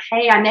and I was like,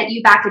 hey, I met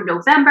you back in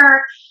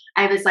November.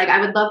 I was like, I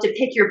would love to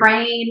pick your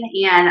brain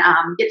and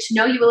get to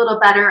know you a little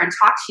better and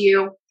talk to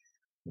you.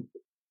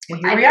 And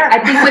here we are. I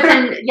think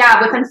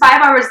within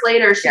 5 hours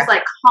later, she's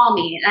like, call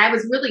me. And I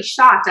was really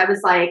shocked. I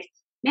was like,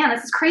 man,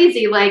 this is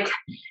crazy. Like,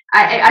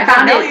 I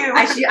found it.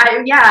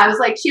 I was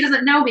like, she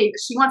doesn't know me, but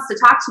she wants to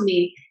talk to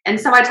me. And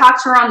so I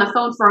talked to her on the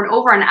phone for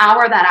over an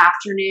hour that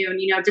afternoon,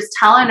 just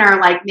telling her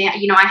like, man,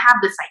 I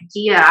have this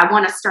idea. I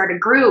want to start a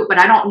group,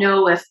 but I don't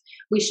know if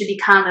we should be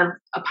kind of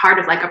a part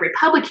of like a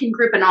Republican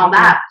group and all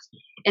that.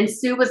 And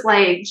Sue was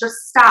like,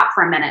 just stop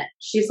for a minute.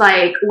 She's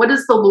like, what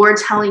is the Lord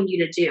telling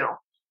you to do?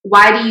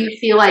 Why do you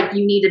feel like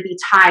you need to be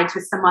tied to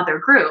some other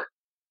group?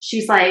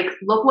 She's like,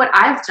 look what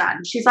I've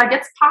done. She's like,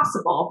 it's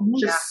possible.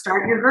 Just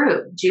start your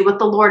group. Do what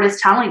the Lord is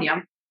telling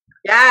you.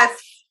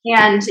 Yes.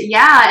 And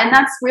and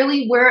that's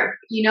really where,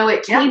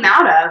 it came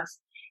out of.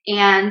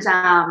 And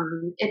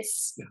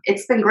it's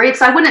been great.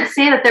 So I wouldn't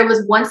say that there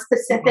was one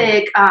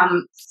specific,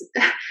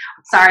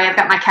 sorry, I've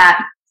got my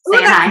cat.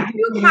 Saying hi.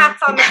 2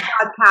 cats on the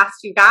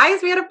podcast, you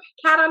guys. We had a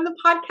cat on the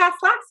podcast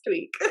last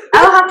week. Oh,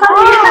 how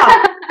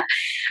funny.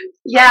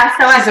 Yeah,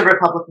 so she's a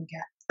Republican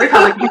cat.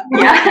 Republican.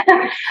 Yeah.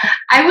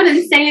 I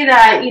wouldn't say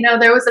that,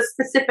 there was a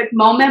specific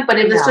moment, but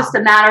it was just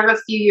a matter of a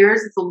few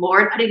years of the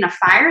Lord putting a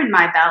fire in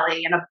my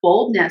belly and a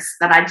boldness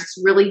that I just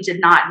really did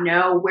not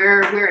know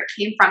where it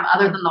came from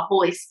other than the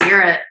Holy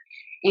Spirit.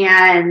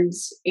 And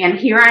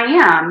here I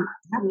am,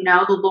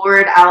 the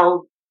Lord,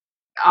 I'll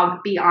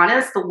be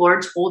honest, the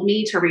Lord told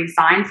me to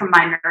resign from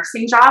my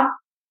nursing job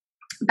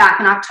back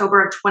in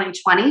October of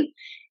 2020.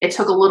 It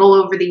took a little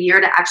over the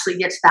year to actually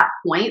get to that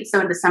point.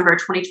 So in December of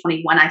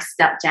 2021, I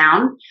stepped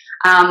down.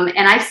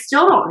 And I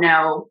still don't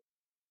know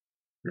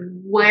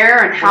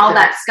where and how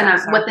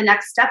what the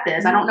next step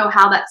is. I don't know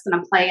how that's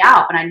going to play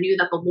out, but I knew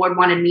that the Lord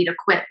wanted me to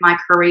quit my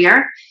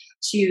career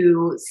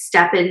to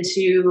step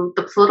into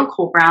the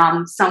political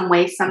realm some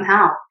way,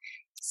 somehow.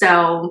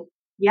 So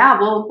yeah,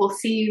 we'll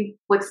see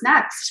what's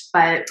next.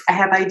 But I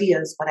have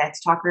ideas, but I have to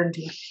talk her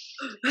into it.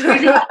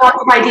 Tracy has lots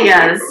of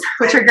ideas,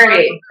 which are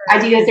great.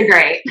 Ideas are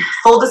great.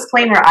 Full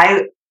disclaimer,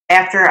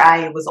 after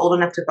I was old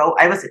enough to vote,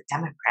 I was a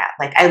Democrat.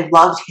 Like, I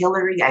loved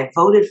Hillary. I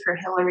voted for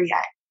Hillary.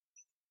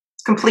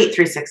 Complete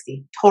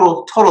 360,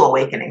 total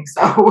awakening.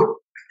 So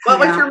what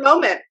was your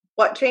moment?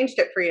 What changed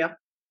it for you?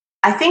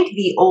 I think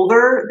the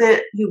older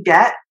that you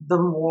get,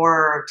 the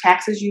more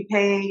taxes you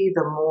pay,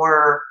 the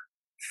more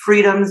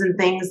freedoms and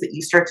things that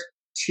you start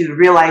to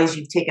realize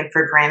you've taken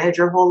for granted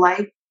your whole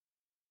life.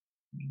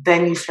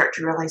 Then you start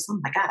to realize, oh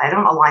my God, I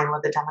don't align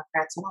with the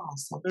Democrats at all.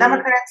 So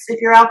Democrats,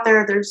 if you're out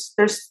there, there's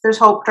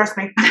hope. Trust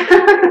me.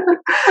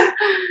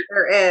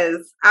 There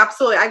is.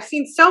 Absolutely. I've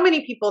seen so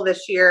many people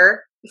this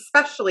year,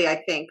 especially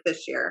I think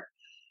this year,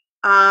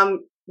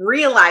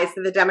 realize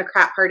that the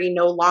Democrat Party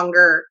no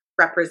longer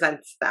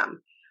represents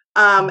them.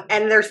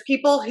 And there's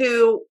people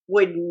who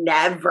would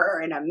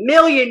never in a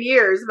million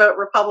years vote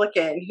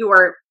Republican who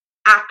are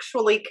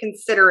actually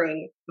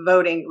considering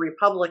voting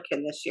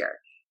Republican this year.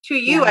 To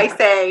you, I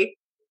say,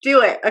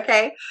 do it,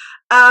 okay?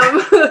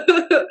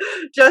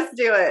 Just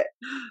do it.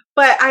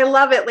 But I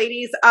love it,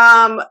 ladies.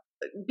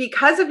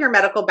 Because of your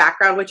medical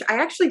background, which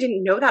I actually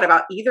didn't know that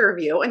about either of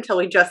you until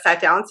we just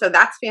sat down. So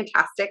that's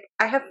fantastic.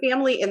 I have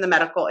family in the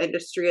medical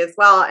industry as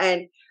well.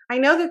 And I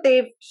know that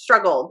they've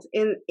struggled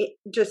in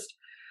just,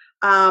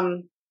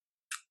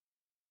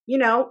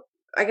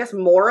 I guess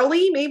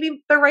morally,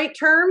 maybe the right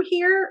term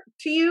here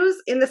to use,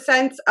 in the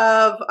sense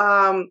of,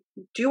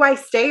 do I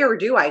stay or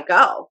do I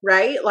go,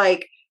 right?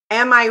 Like,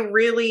 am I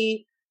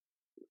really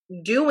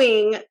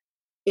doing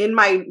in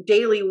my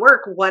daily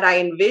work what I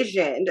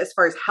envisioned as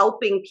far as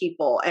helping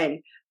people? And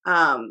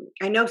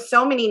I know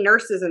so many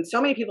nurses and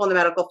so many people in the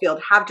medical field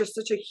have just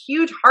such a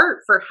huge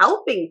heart for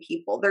helping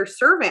people. They're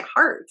servant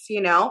hearts,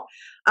 and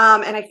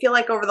I feel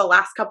like over the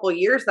last couple of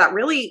years that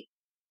really,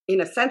 in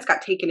a sense,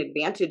 got taken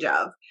advantage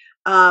of.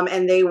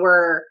 And they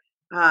were,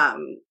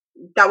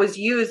 that was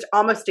used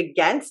almost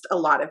against a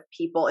lot of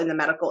people in the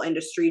medical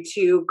industry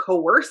to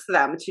coerce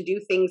them to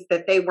do things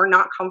that they were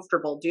not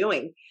comfortable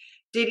doing.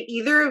 Did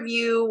either of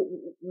you,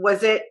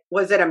 was it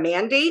a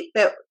mandate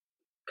that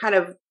kind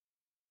of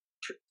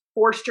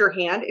forced your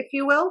hand, if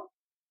you will?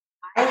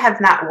 I have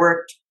not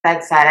worked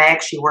bedside. I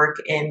actually work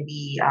in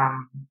the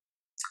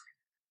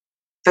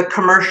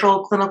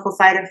commercial clinical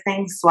side of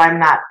things. So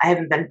I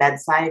haven't been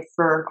bedside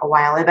for a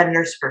while. I've been a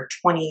nurse for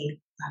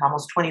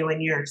almost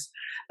 21 years.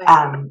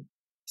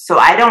 So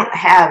I don't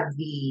have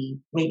the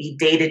maybe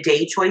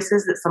day-to-day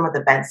choices that some of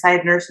the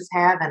bedside nurses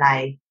have. And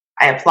I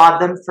applaud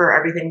them for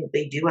everything that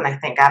they do. And I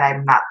thank God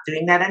I'm not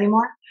doing that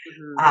anymore.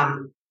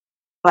 Mm-hmm.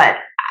 But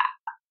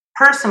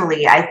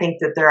personally, I think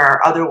that there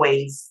are other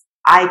ways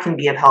I can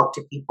be of help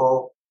to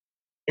people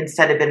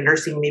instead of in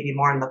nursing, maybe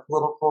more in the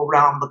political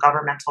realm, the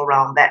governmental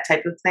realm, that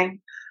type of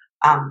thing.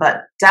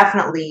 But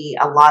definitely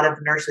a lot of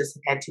nurses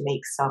have had to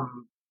make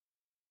some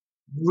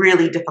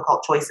really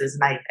difficult choices,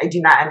 and I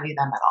do not envy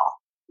them at all.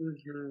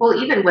 Mm-hmm. Well,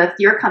 even with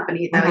your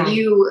company, though,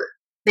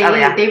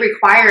 mm-hmm. they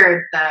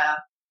required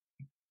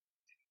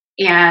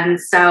and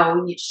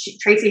so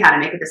Tracy had to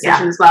make a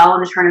decision as well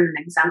and turn in an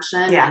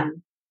exemption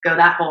and go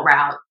that whole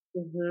route.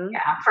 Mm-hmm.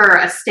 Yeah, for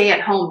a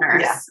stay-at-home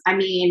nurse. Yeah. I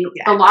mean,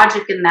 the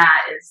logic in that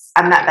is...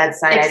 I'm not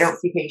bedside. I don't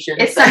see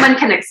patients. If someone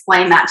can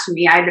explain that to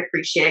me, I'd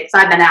appreciate it,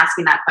 because I've been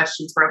asking that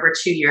question for over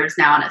 2 years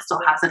now, and it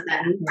still hasn't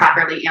been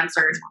properly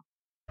answered.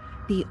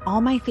 The All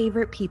My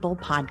Favorite People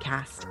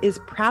podcast is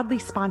proudly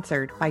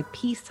sponsored by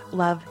Peace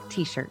Love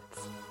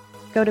T-shirts.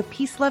 Go to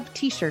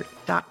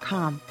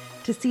peaceloveT-shirt.com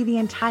to see the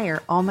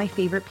entire All My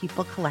Favorite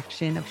People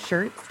collection of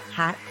shirts,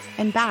 hats,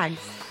 and bags.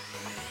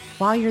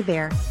 While you're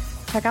there,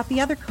 check out the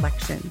other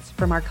collections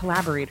from our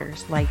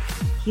collaborators like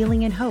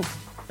Healing and Hope,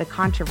 The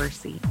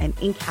Controversy, and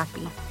Ink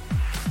Happy.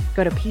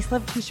 Go to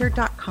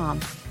peaceloveT-shirt.com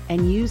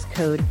and use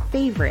code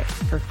FAVORITE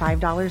for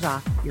 $5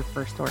 off your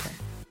first order.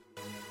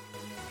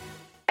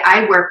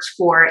 I worked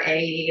for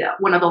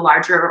one of the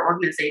larger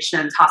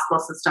organizations, hospital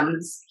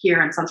systems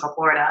here in Central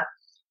Florida.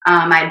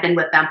 I had been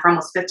with them for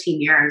almost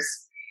 15 years.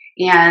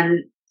 And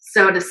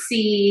so to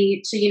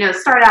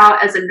start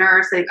out as a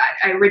nurse,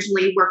 I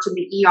originally worked in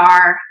the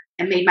ER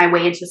and made my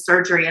way into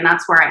surgery. And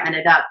that's where I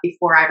ended up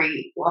before I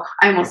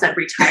almost said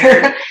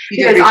retired.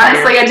 Because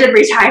honestly, I did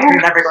retire.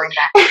 You're never going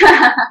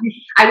back.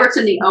 I worked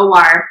in the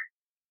OR.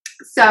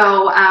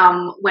 So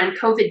when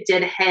COVID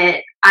did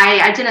hit,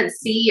 I didn't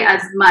see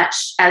as much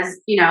as,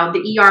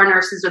 the ER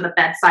nurses or the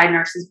bedside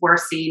nurses were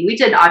seeing. We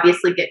did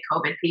obviously get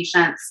COVID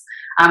patients.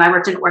 I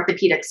worked in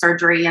orthopedic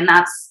surgery, and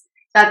that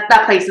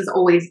place is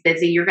always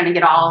busy. You're going to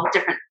get all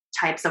different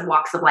types of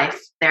walks of life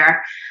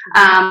there.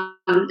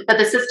 But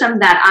the system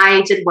that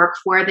I did work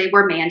for, they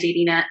were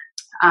mandating it.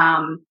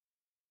 I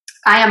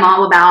am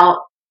all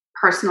about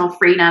personal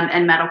freedom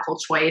and medical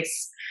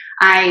choice.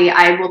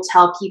 I will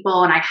tell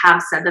people, and I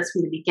have said this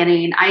from the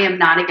beginning, I am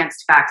not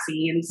against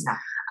vaccines. No.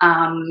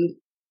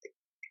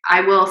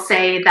 I will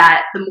say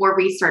that the more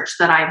research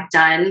that I've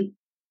done,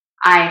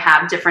 I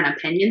have different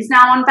opinions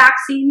now on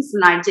vaccines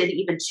than I did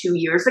even 2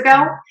 years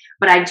ago.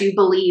 But I do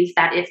believe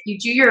that if you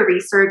do your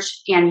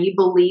research and you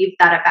believe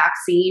that a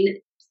vaccine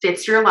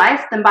fits your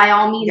life, then by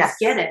all means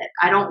get it.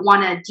 I don't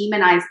want to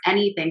demonize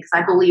anything because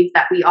I believe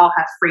that we all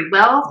have free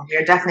will.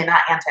 You're definitely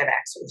not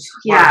anti-vaxxers.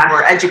 Yeah.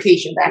 We're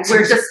education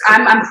vaxxers.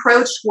 I'm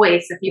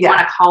pro-choice, if you want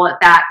to call it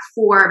that,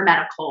 for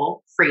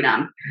medical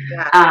freedom.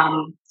 Yeah.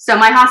 So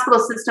my hospital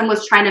system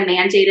was trying to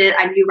mandate it.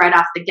 I knew right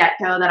off the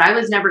get-go that I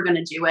was never going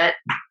to do it.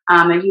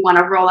 If you want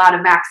to roll out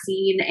a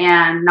vaccine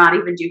and not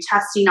even do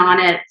testing on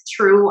it,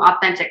 true,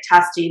 authentic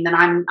testing, then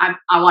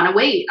I want to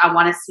wait. I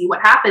want to see what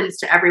happens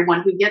to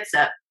everyone who gets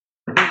it.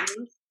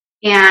 Mm-hmm.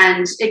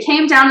 And it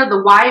came down to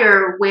the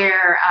wire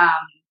where,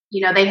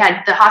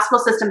 the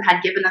hospital system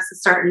had given us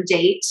a certain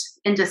date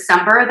in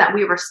December that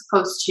we were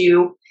supposed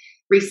to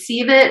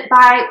receive it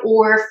by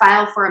or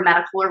file for a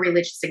medical or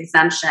religious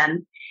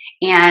exemption.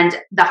 And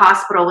the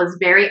hospital was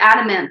very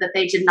adamant that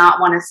they did not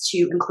want us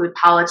to include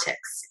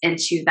politics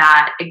into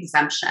that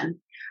exemption.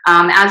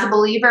 As a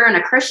believer and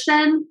a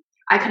Christian,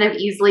 I could have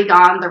easily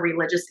gone the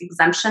religious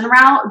exemption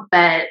route,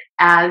 but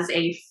as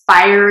a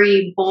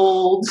fiery,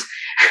 bold,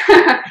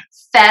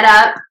 fed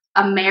up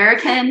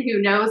American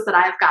who knows that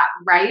I've got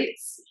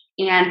rights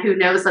and who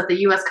knows that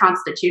the U.S.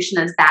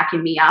 Constitution is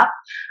backing me up,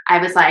 I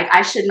was like,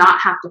 I should not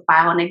have to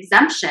file an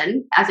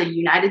exemption as a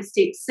United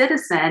States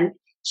citizen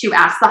to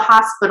ask the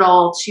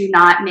hospital to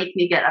not make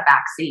me get a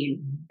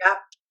vaccine. Yep.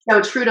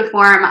 So true to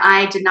form,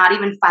 I did not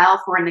even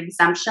file for an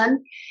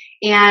exemption.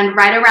 And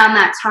right around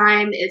that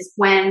time is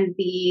when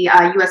the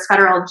U.S.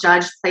 federal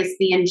judge placed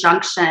the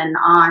injunction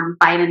on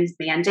Biden's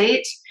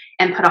mandate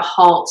and put a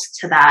halt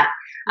to that,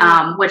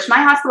 which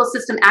my hospital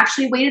system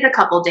actually waited a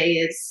couple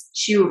days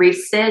to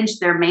rescind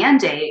their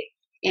mandate.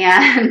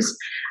 And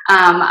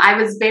I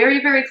was very,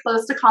 very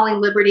close to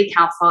calling Liberty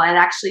Counsel. I'd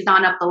actually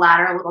gone up the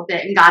ladder a little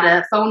bit and got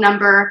a phone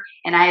number,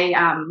 and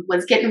I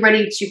was getting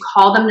ready to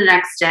call them the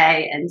next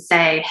day and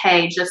say,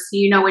 hey, just so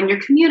you know, in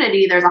your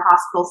community, there's a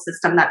hospital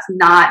system that's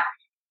not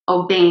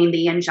obeying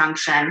the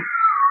injunction.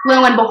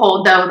 Lo and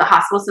behold, though, the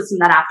hospital system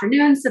that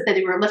afternoon said that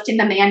they were lifting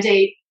the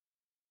mandate.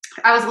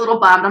 I was a little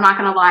bummed. I'm not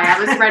going to lie. I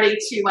was ready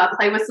to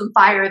play with some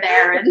fire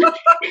there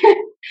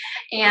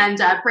and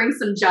bring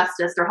some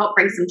justice, or help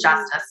bring some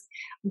justice.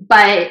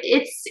 But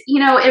it's,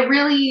 it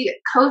really,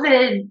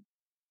 COVID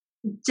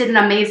did an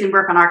amazing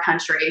work on our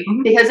country,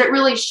 because it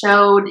really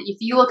showed, if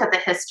you look at the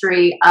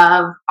history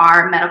of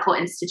our medical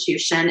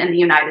institution in the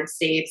United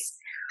States,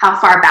 how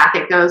far back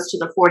it goes to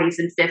the 40s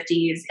and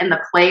 50s, and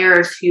the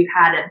players who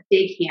had a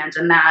big hand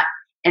in that,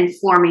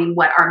 informing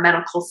what our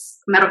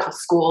medical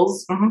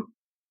schools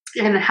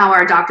and how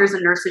our doctors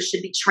and nurses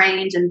should be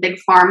trained, and big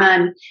pharma,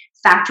 and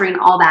factoring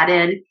all that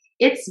in.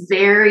 It's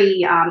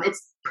very,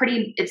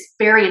 it's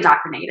very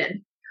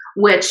indoctrinated,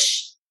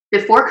 which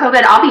before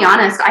COVID, I'll be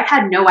honest, I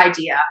had no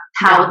idea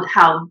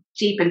how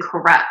deep and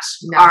corrupt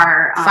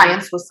our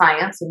science was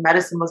science and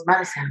medicine was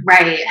medicine.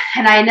 Right.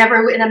 And I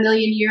never in a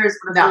million years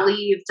would have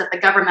believed that the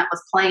government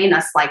was playing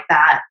us like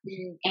that.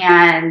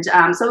 And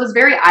so it was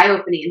very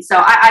eye-opening. So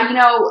I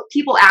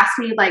people ask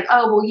me like,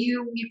 oh, well,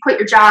 you quit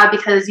your job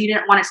because you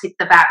didn't want to take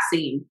the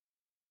vaccine.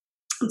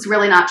 It's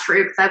really not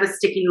true, because I was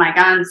sticking my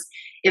guns.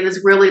 It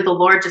was really the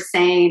Lord just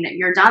saying,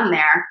 you're done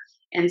there.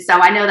 And so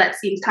I know that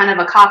seems kind of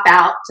a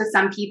cop-out to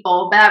some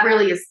people, but that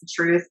really is the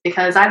truth,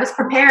 because I was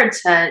prepared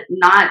to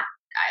not,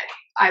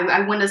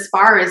 I went as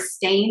far as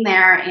staying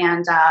there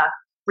and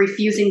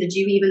refusing to do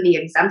even the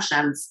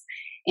exemptions.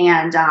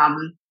 And,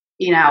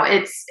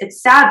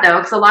 it's sad though,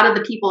 because a lot of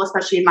the people,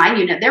 especially in my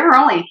unit, there were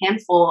only a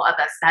handful of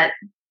us that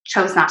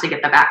chose not to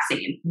get the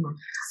vaccine.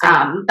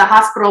 The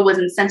hospital was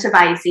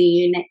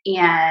incentivizing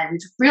and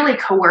really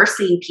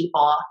coercing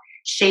people,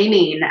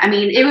 shaming. I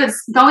mean, it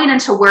was going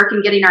into work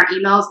and getting our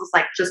emails was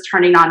like just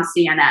turning on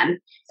CNN.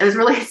 It was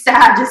really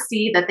sad to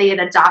see that they had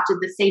adopted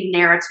the same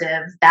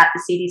narrative that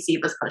the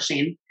CDC was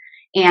pushing.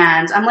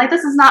 And I'm like,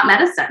 this is not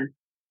medicine.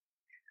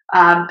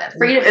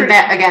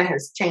 That again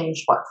has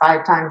changed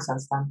 5 times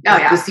since then. Oh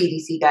yeah, the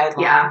CDC guidelines.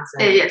 Yeah,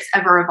 it's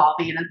ever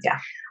evolving.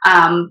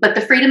 But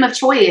the freedom of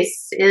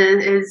choice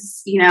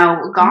is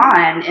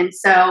gone, and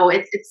so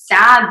it's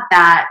sad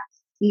that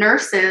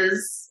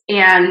nurses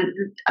and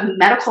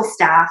medical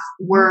staff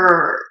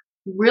were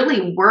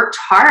really worked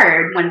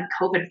hard when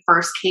COVID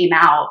first came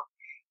out,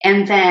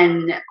 and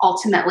then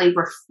ultimately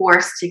were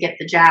forced to get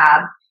the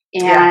jab.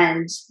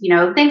 And, you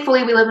know,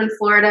 thankfully we live in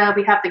Florida.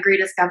 We have the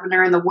greatest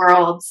governor in the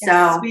world.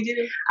 Yes, so we do.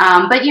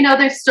 But, you know,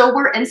 there still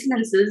were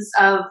incidences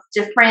of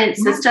different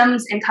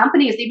systems and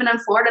companies, even in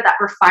Florida, that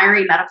were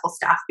firing medical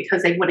staff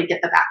because they wouldn't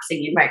get the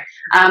vaccine. Right.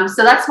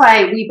 So that's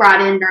why we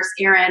brought in Nurse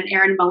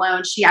Erin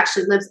Malone. She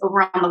actually lives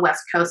over on the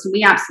West Coast, and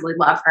we absolutely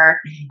love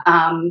her.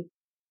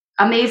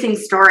 Amazing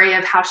story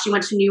of how she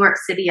went to New York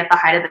City at the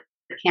height of the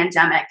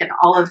pandemic and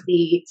all of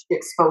the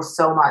exposed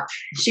so much.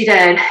 She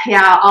did.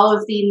 Yeah. All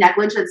of the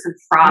negligence and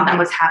fraud that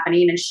was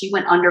happening. And she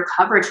went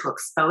undercover to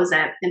expose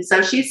it. And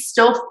so she's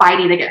still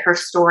fighting to get her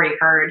story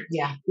heard,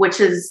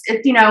 which is,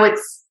 you know,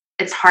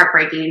 it's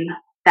heartbreaking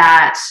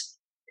that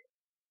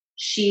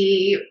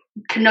she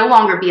can no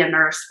longer be a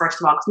nurse,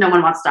 first of all, because no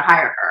one wants to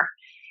hire her.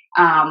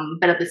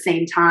 But at the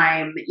same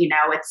time, you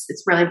know,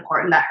 it's really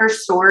important that her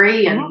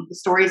story and the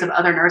stories of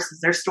other nurses,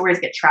 their stories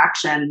get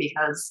traction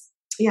because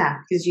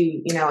because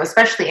you know,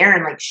 especially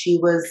Erin, like she's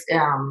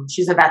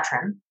a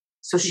veteran,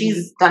 so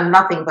she's done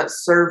nothing but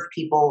serve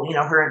people, you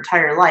know, her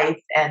entire life,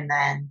 and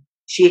then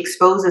she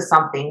exposes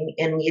something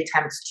in the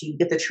attempts to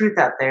get the truth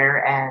out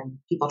there, and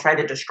people try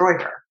to destroy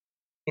her.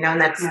 You know,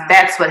 and that's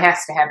what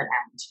has to have an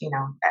end. You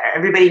know,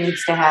 everybody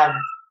needs to have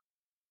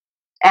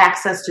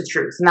access to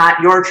truth,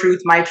 not your truth,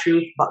 my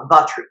truth, but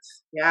the truth.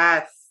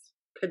 Yes,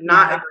 could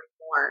not agree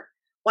more.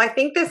 Well, I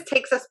think this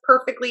takes us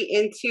perfectly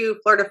into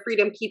Florida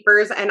Freedom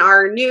Keepers and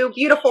our new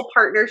beautiful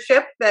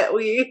partnership that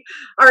we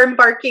are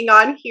embarking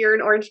on here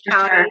in Orange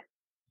County.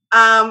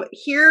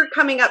 Here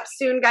coming up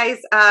soon, guys,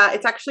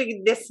 it's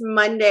actually this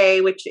Monday,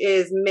 which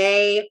is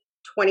May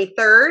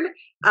 23rd,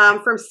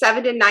 from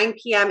 7 to 9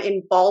 p.m.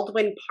 in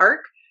Baldwin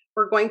Park.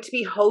 We're going to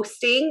be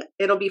hosting,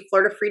 it'll be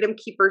Florida Freedom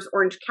Keepers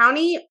Orange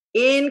County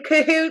in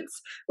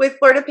cahoots with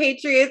Florida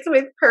Patriots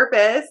with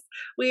Purpose.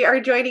 We are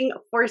joining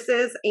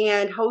forces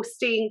and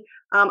hosting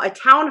a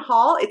town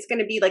hall. It's going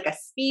to be like a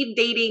speed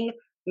dating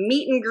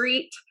meet and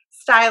greet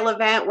style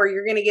event where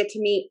you're going to get to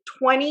meet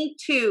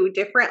 22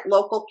 different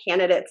local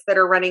candidates that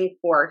are running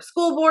for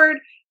school board,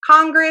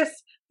 Congress,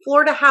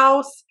 Florida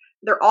House.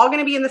 They're all going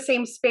to be in the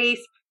same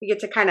space. You get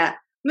to kind of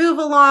move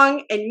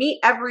along and meet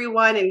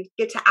everyone and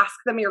get to ask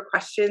them your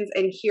questions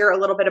and hear a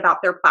little bit about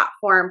their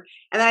platform.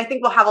 And then I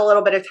think we'll have a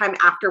little bit of time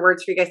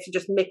afterwards for you guys to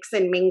just mix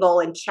and mingle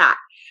and chat.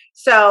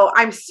 So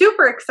I'm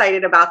super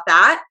excited about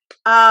that.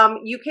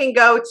 You can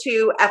go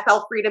to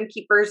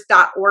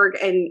flfreedomkeepers.org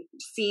and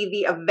see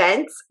the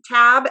events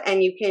tab,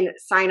 and you can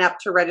sign up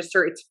to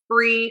register. It's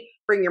free.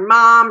 Bring your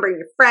mom, bring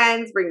your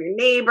friends, bring your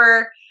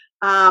neighbor.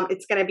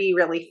 It's going to be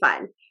really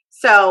fun.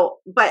 So,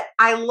 but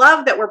I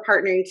love that we're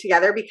partnering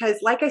together because,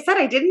 like I said,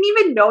 I didn't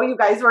even know you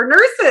guys were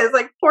nurses,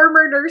 like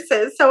former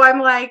nurses. So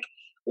I'm like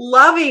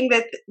loving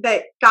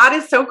that God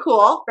is so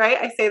cool, right?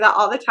 I say that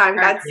all the time.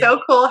 God's so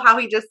cool how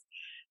he just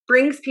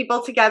brings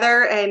people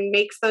together and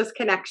makes those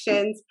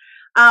connections.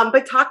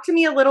 But talk to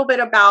me a little bit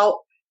about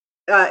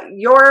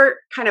your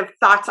kind of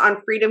thoughts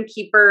on Freedom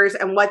Keepers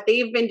and what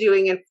they've been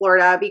doing in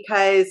Florida,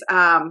 because,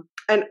 and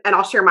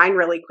I'll share mine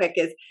really quick,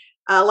 is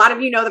a lot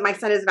of you know that my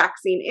son is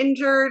vaccine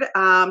injured.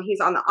 He's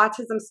on the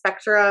autism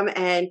spectrum,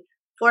 and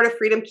Florida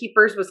Freedom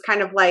Keepers was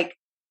kind of like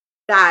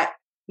that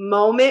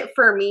moment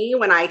for me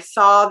when I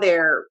saw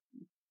their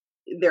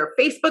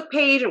Facebook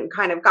page and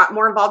kind of got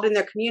more involved in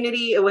their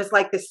community. It was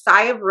like this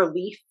sigh of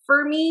relief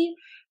for me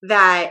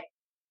that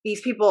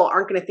these people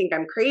aren't going to think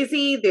I'm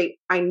crazy.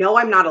 I know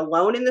I'm not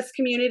alone in this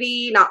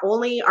community. Not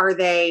only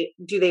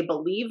do they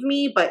believe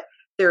me, but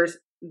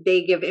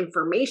they give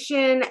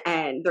information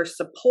and there's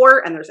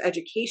support and there's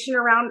education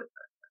around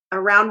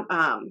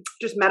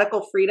just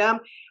medical freedom.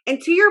 And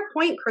to your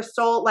point,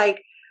 Crystal,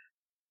 like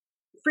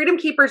Freedom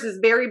Keepers is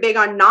very big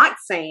on not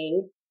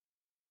saying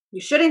you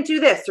shouldn't do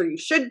this or you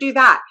should do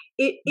that.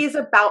 It is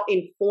about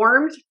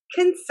informed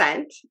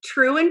consent,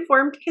 true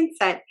informed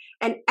consent,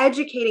 and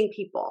educating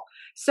people.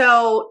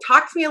 So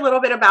talk to me a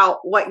little bit about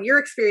what your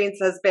experience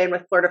has been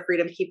with Florida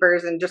Freedom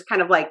Keepers and just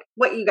kind of like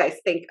what you guys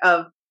think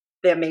of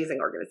the amazing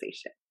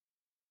organization.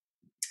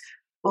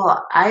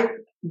 Well,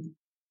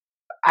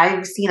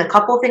 I've seen a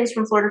couple things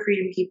from Florida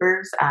Freedom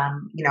Keepers.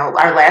 You know,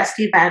 our last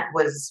event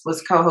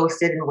was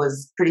co-hosted and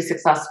was pretty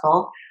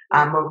successful.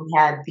 Where we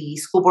had the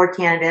school board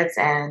candidates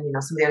and, you know,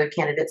 some of the other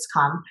candidates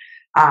come.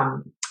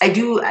 I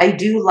do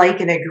like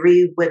and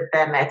agree with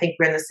them. I think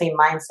we're in the same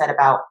mindset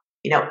about,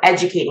 you know,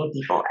 educating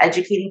people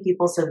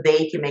so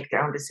they can make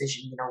their own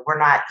decision. You know, we're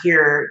not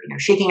here, you know,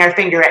 shaking our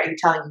finger at you,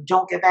 telling you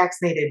don't get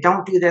vaccinated,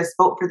 don't do this,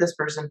 vote for this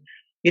person.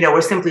 You know,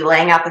 we're simply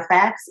laying out the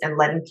facts and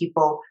letting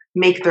people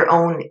make their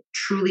own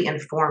truly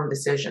informed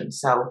decisions.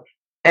 So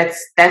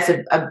that's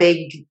a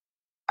big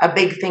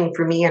thing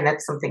for me, and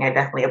that's something I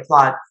definitely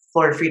applaud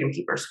Florida Freedom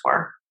Keepers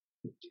for.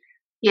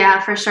 Yeah,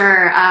 for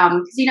sure.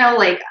 Because, you know,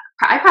 like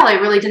I probably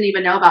really didn't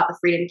even know about the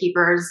Freedom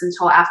Keepers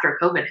until after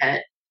COVID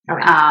hit.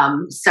 Okay.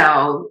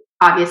 So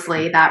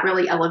obviously that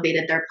really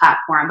elevated their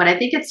platform. But I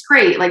think it's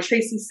great, like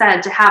Tracy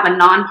said, to have a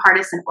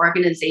nonpartisan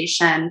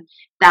organization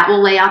that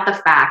will lay out the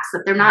facts,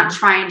 that they're not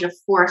trying to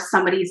force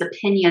somebody's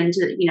opinion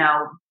to,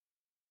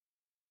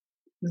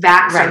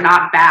 vax or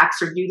not vax,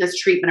 or do this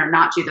treatment or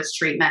not do this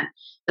treatment.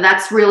 But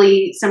that's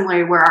really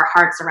similarly where our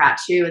hearts are at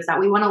too, is that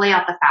we want to lay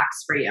out the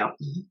facts for you.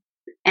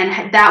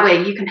 And that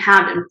way you can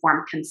have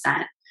informed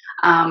consent.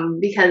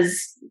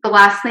 Because the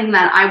last thing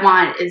that I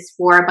want is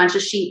for a bunch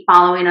of sheep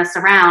following us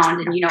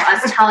around and,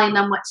 us telling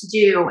them what to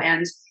do.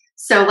 And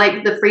so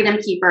like the Freedom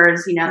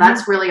Keepers,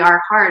 that's really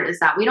our heart, is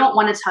that we don't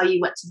want to tell you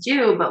what to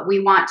do, but we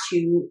want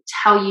to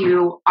tell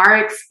you our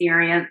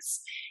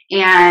experience,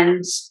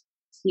 and,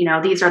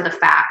 these are the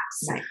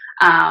facts. Right.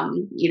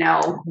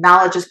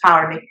 Knowledge is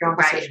power. Make your own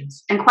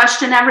decisions. And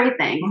question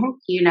everything.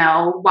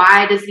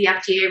 Why does the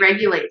FDA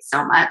regulate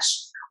so much?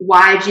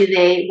 Why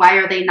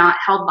are they not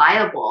held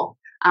liable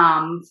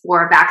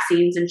for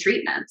vaccines and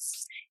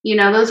treatments?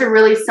 Those are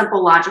really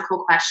simple,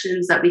 logical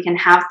questions that we can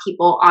have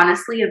people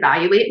honestly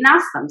evaluate and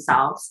ask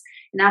themselves.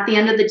 And at the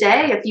end of the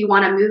day, if you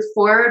want to move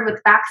forward with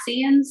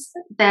vaccines,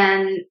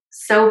 then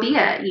so be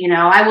it.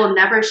 I will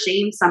never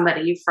shame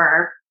somebody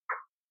for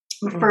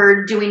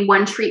doing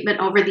one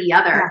treatment over the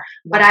other.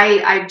 But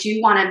I do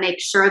want to make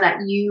sure that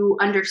you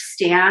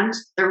understand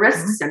the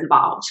risks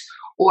involved,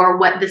 or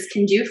what this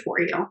can do for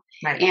you.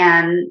 Right.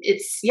 And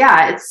it's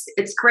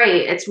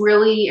great. It's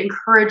really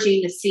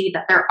encouraging to see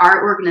that there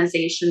are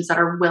organizations that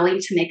are willing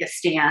to make a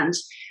stand,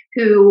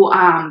 who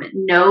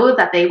know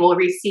that they will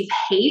receive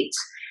hate,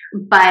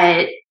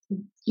 but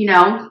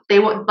they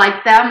will,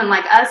 like them and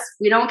like us,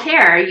 we don't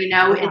care.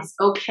 It's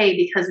okay,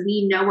 because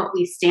we know what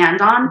we stand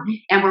on,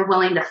 and we're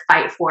willing to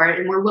fight for it,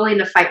 and we're willing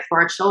to fight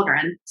for our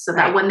children, so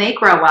that when they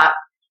grow up,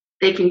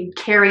 they can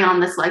carry on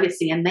this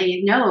legacy, and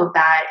they know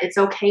that it's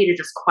okay to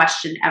just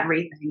question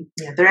everything.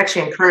 Yeah, they're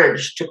actually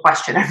encouraged to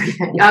question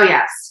everything. Oh,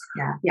 yes.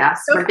 Yeah.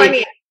 Yes. So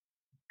funny.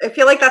 I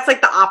feel like that's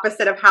like the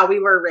opposite of how we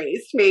were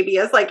raised, maybe,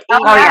 as like,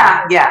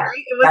 yeah. Right?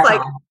 It was definitely.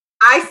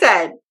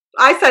 Like,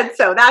 I said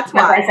so. That's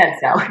why. I said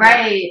so.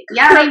 Right.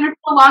 Yeah. Even for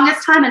the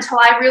longest time, until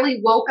I really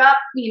woke up,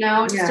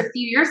 just a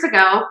few years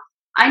ago,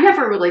 I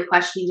never really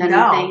questioned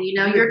anything.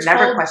 You're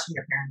never told, question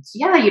your parents.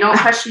 Yeah, you don't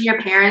question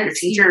your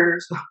parents. Your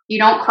teachers. You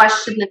don't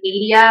question the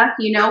media.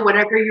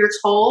 Whatever you're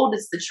told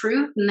is the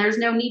truth, and there's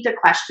no need to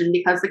question,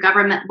 because the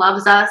government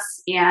loves us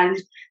and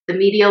the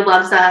media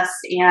loves us,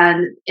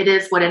 and it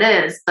is what it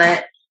is.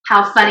 But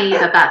how funny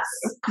that that's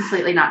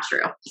completely not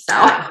true. So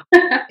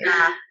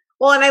yeah.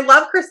 Well, and I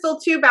love, Crystal,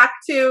 too, back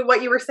to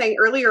what you were saying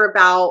earlier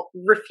about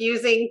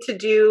refusing to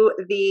do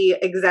the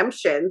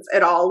exemptions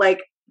at all.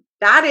 Like,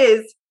 that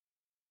is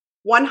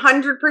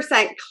 100%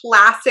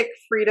 classic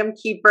Freedom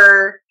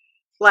Keeper,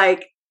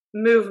 like,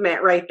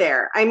 movement right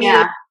there. I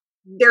mean,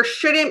 there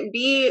shouldn't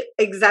be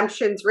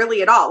exemptions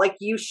really at all. Like,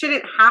 you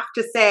shouldn't have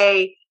to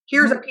say,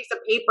 here's a piece of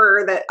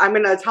paper that I'm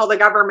going to tell the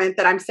government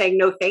that I'm saying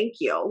no thank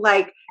you.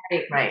 Like,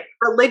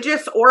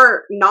 religious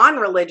or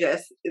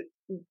non-religious,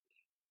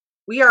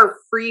 we are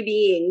free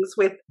beings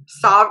with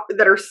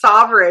that are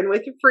sovereign,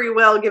 with free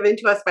will given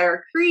to us by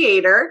our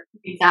Creator.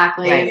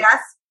 Exactly. Yes.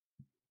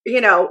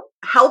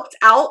 Helped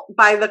out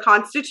by the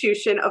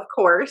Constitution, of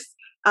course.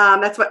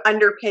 That's what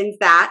underpins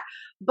that.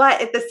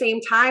 But at the same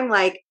time,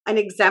 like, an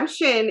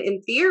exemption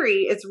in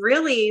theory is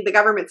really the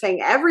government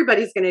saying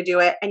everybody's going to do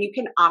it, and you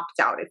can opt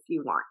out if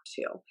you want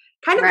to.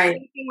 Kind of the same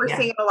thing we're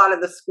seeing in a lot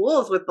of the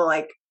schools with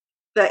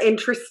the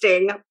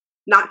interesting,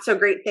 not so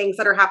great things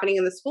that are happening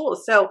in the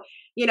schools. So,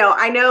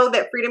 I know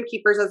that Freedom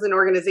Keepers as an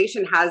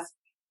organization has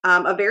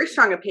a very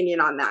strong opinion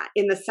on that,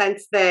 in the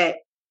sense that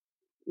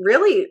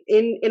really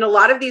in a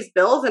lot of these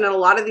bills and in a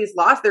lot of these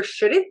laws, there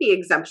shouldn't be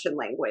exemption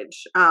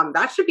language.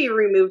 That should be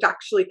removed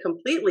actually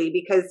completely,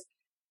 because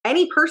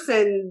any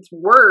person's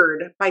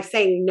word by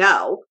saying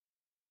no,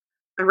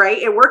 right?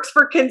 It works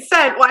for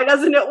consent. Why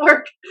doesn't it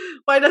work?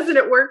 Why doesn't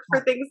it work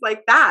for things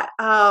like that?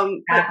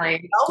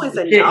 Exactly. Always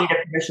you didn't need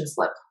a permission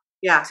slip.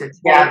 Yeah. To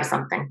do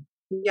something.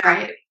 Yeah.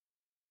 Right.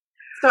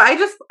 So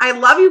I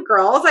love you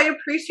girls. I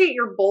appreciate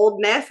your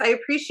boldness. I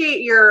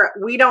appreciate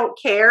we don't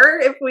care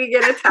if we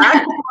get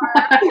attacked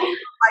or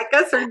like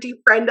us or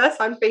defriend us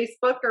on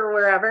Facebook or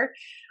wherever.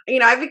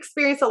 I've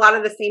experienced a lot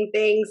of the same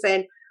things,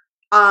 and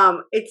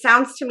it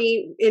sounds to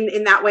me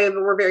in that way that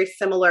we're very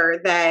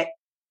similar, that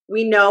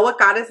we know what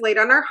God has laid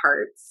on our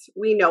hearts.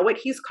 We know what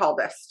He's called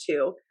us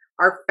to.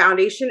 Our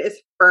foundation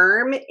is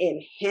firm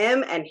in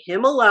Him and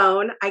Him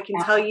alone. I can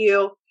tell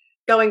you,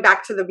 going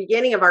back to the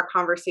beginning of our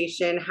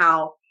conversation,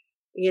 how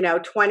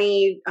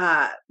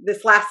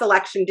this last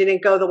election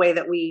didn't go the way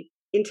that we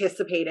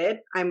anticipated.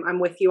 I'm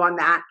with you on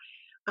that.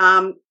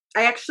 I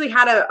actually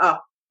had a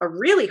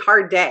really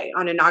hard day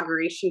on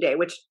Inauguration Day,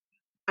 which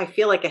I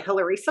feel like a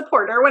Hillary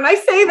supporter when I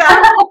say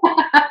that.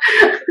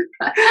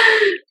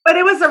 But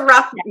it was a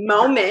rough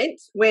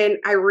moment when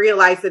I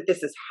realized that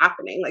this is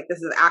happening. Like, this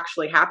is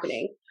actually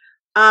happening.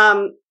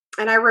 And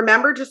I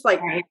remember just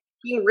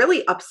being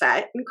really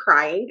upset and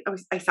crying.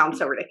 I sound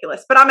so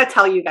ridiculous, but I'm gonna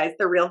tell you guys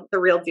the real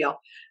deal.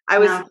 I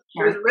was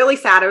really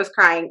sad. I was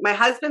crying. My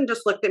husband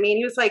just looked at me and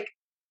he was like,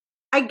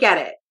 I get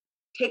it.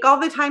 Take all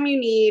the time you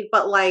need,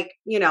 but like,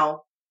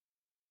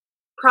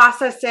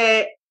 process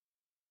it.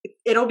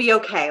 It'll be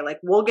okay. Like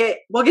we'll get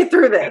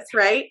through this.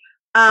 Right.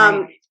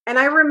 Right. And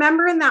I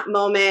remember in that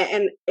moment,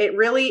 and it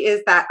really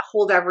is that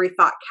hold every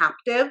thought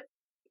captive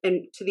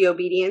and to the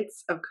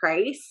obedience of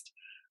Christ.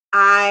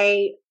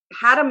 I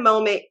had a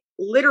moment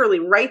literally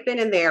right then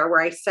and there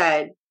where I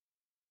said,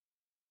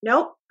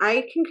 nope,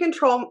 I'm in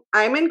control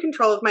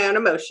of my own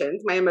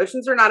emotions. My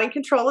emotions are not in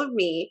control of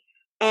me.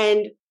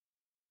 And,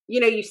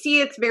 you see,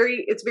 it's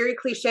very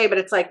cliche, but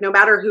it's like, no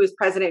matter who is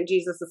president,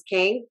 Jesus is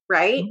king.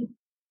 Right. Mm-hmm.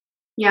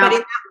 Yeah. But in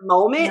that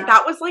moment,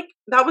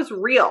 that was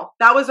real.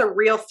 That was a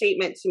real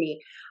statement to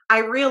me. I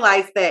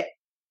realized that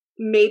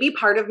maybe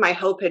part of my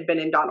hope had been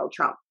in Donald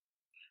Trump.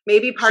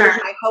 Maybe part of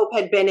my hope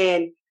had been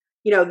in,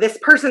 this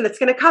person that's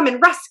going to come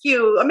and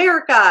rescue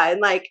America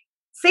and like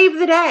save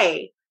the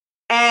day.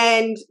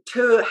 And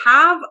to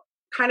have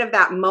kind of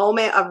that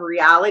moment of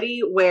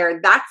reality where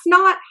that's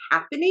not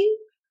happening,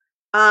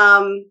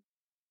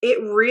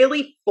 it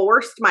really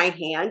forced my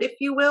hand, if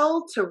you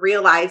will, to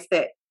realize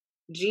that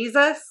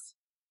Jesus,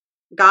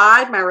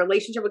 God, my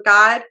relationship with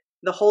God,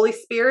 the Holy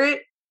Spirit,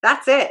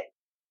 that's it.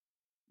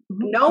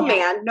 No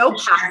man, no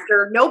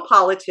pastor, no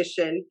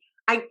politician.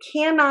 I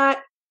cannot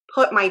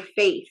put my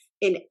faith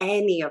in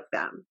any of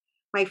them.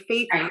 My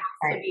faith has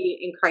to be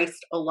in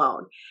Christ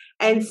alone.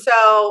 And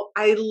so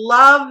I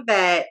love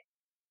that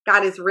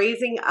God is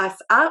raising us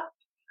up.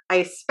 I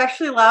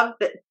especially love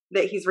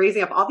that he's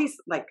raising up all these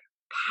like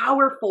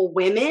powerful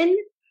women.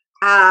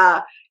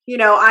 I'm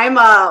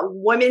a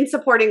women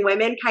supporting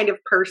women kind of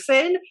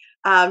person,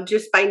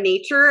 just by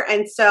nature.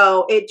 And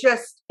so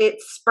it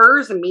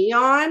spurs me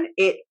on.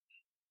 It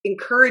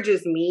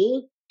encourages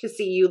me to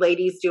see you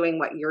ladies doing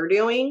what you're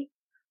doing.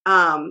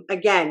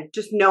 Again,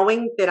 just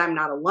knowing that I'm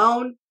not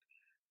alone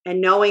and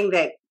knowing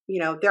that,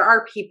 there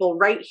are people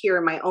right here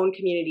in my own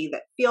community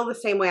that feel the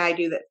same way I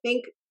do, that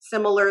think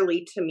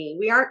similarly to me.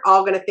 We aren't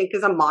all going to think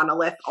as a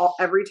monolith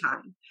every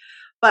time,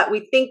 but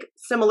we think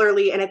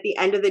similarly. And at the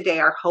end of the day,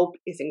 our hope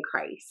is in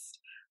Christ.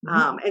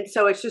 And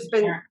so it's just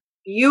been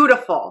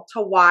beautiful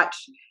to watch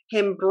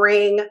him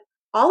bring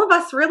all of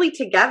us really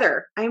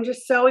together. I'm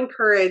just so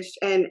encouraged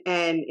and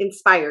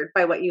inspired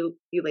by what you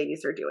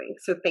ladies are doing.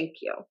 So thank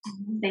you.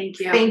 Thank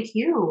you. Thank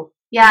you.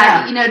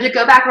 Yeah, to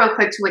go back real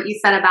quick to what you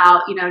said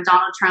about,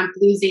 Donald Trump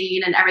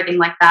losing and everything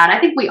like that. I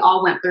think we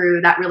all went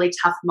through that really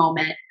tough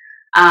moment.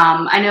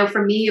 I know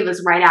for me, it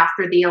was right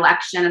after the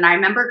election. And I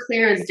remember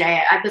clear as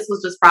day, this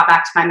was just brought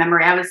back to my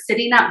memory. I was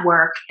sitting at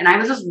work and I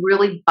was just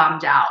really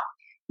bummed out.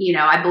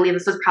 I believe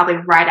this was probably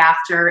right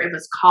after it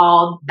was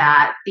called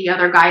that the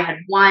other guy had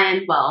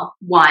won.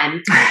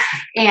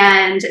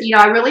 And,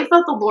 I really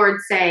felt the Lord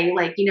say,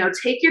 like,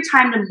 take your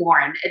time to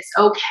mourn. It's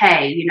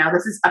okay.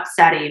 This is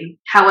upsetting.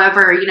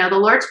 However, the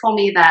Lord told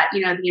me that,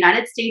 the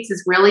United States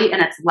is really in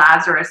its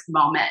Lazarus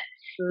moment,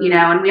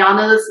 and we all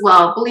know this.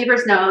 Well,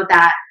 believers know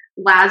that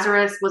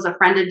Lazarus was a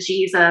friend of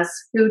Jesus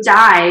who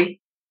died,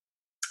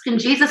 and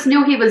Jesus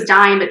knew he was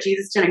dying, but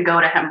Jesus didn't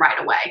go to him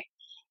right away.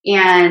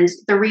 And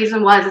the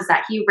reason is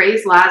that he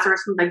raised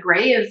Lazarus from the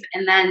grave,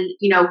 and then,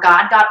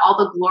 God got all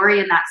the glory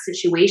in that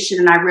situation.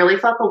 And I really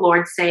felt the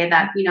Lord say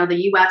that, the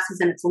U.S. is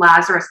in its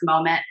Lazarus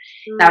moment,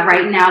 that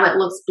right now it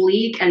looks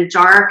bleak and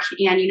dark.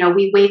 And,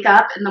 we wake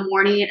up in the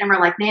morning and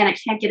we're like, man, it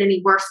can't get any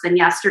worse than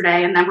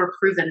yesterday. And then we're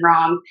proven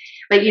wrong.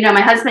 But,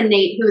 my husband,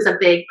 Nate, who's a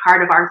big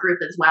part of our group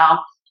as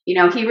well,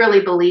 he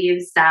really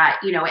believes that,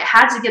 it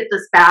had to get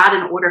this bad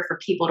in order for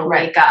people to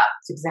wake up.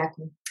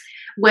 Exactly.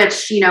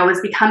 Which,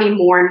 is becoming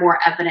more and more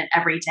evident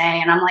every day.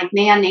 And I'm like,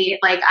 man, Nate,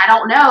 like, I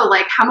don't know,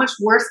 like, how much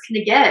worse can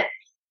it get?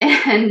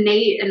 And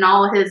Nate and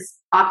all his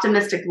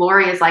optimistic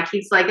glory is like,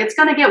 he's like, it's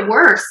going to get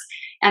worse.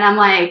 And I'm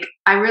like,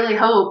 I really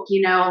hope,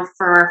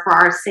 for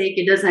our sake,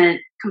 it doesn't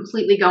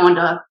completely go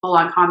into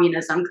full-on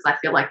communism, because I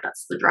feel like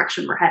that's the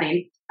direction we're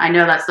heading. I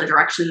know that's the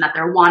direction that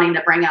they're wanting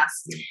to bring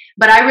us.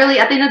 But I really,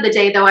 at the end of the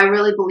day, though, I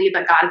really believe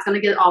that God is going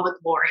to get all the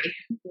glory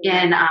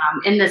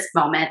in this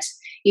moment.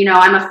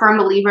 I'm a firm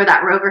believer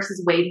that Roe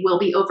versus Wade will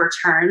be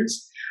overturned.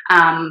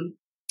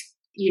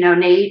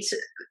 Nate,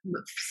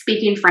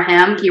 speaking for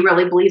him, he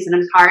really believes in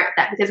his heart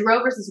that because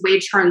Roe versus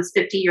Wade turns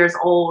 50 years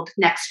old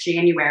next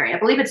January, I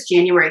believe it's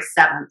January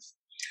 7th.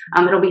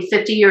 It'll be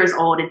 50 years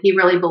old, and he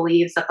really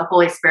believes that the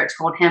Holy Spirit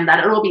told him that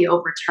it'll be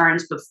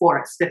overturned before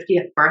its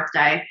 50th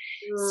birthday.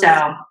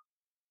 So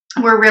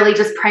we're really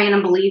just praying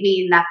and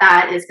believing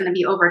that is going to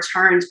be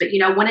overturned. But,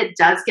 when it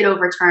does get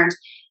overturned,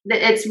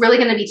 it's really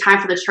going to be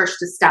time for the church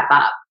to step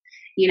up,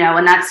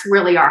 and that's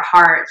really our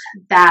heart,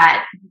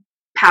 that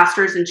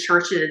pastors and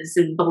churches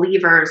and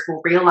believers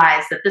will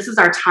realize that this is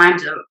our time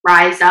to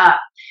rise up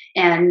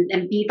and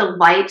be the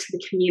light to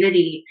the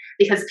community,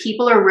 because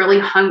people are really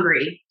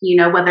hungry,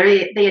 whether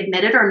they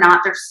admit it or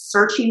not, they're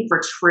searching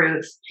for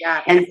truth.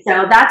 Yes. And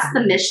so that's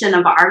the mission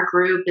of our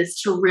group, is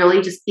to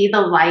really just be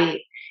the light,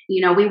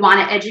 We want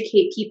to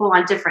educate people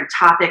on different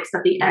topics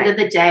at the end of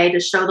the day to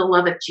show the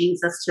love of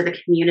Jesus to the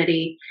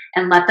community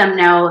and let them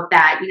know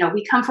that,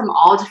 we come from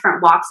all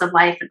different walks of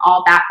life and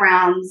all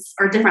backgrounds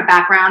or different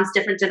backgrounds,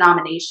 different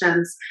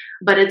denominations,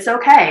 but it's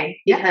okay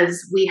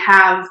because we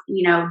have,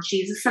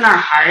 Jesus in our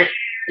heart,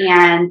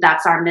 and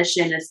that's our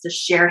mission, is to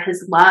share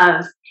his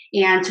love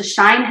and to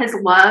shine his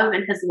love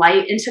and his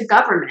light into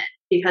government,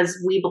 because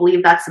we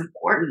believe that's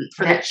important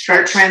for the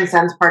church. That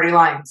transcends party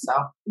lines. So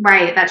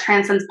right, that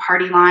transcends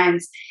party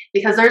lines,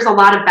 because there's a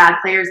lot of bad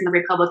players in the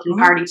Republican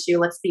Party too.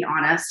 Let's be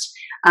honest.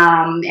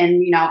 I'll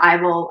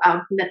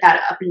admit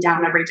that up and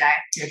down every day.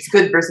 It's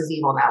good versus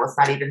evil now. It's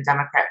not even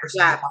Democrat versus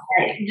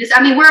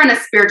Republican. We're in a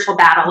spiritual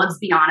battle. Let's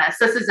be honest.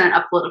 This isn't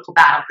a political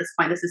battle at this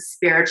point. This is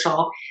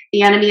spiritual.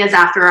 The enemy is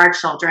after our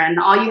children.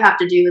 All you have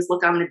to do is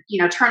look on,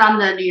 turn on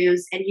the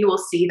news, and you will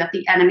see that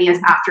the enemy is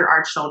after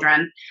our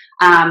children.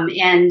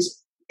 And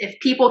if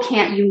people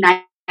can't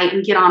unite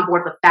and get on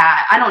board with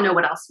that, I don't know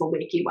what else will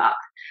wake you up.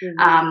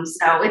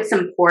 So it's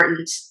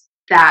important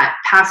that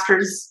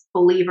pastors,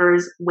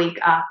 believers wake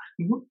up,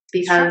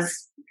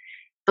 because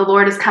the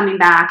Lord is coming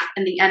back,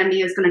 and the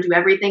enemy is going to do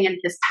everything in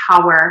his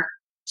power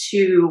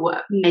to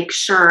make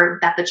sure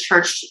that the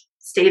church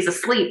stays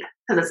asleep,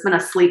 because it's been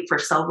asleep for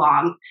so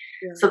long.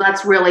 So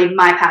that's really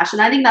my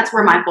passion. I think that's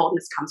where my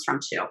boldness comes from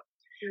too.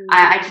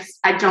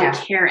 I don't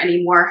care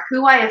anymore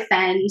who I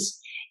offend,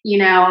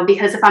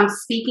 because if I'm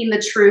speaking the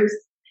truth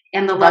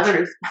and the love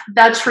of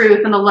the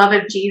truth and the love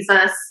of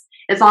Jesus,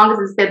 as long as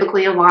it's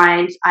biblically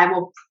aligned, I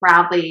will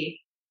proudly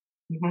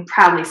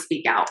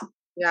speak out.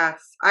 Yes,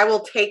 I will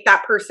take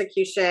that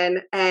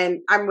persecution, and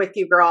I'm with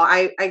you, girl.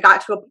 I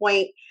got to a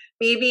point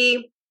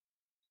maybe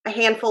a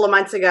handful of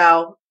months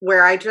ago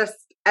where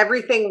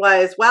everything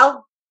was,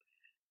 well,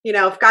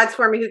 if God's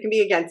for me, who can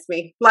be against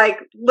me? Like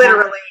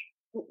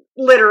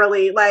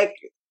literally, like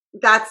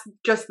that's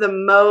just the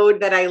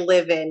mode that I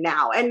live in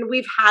now. And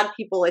we've had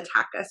people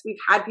attack us. We've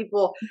had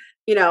people,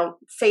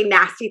 say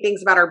nasty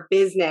things about our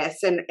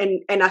business and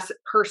us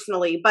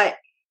personally. But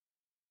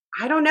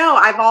I don't know.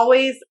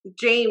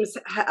 James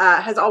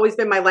has always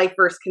been my life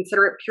verse.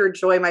 Consider it pure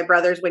joy, my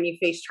brothers, when you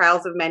face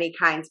trials of many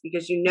kinds,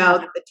 because you know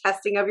that the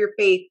testing of your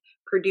faith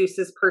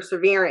produces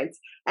perseverance.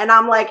 And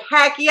I'm like,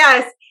 heck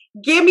yes,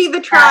 give me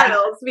the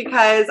trials,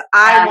 because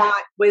I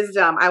want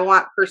wisdom. I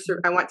want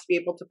to be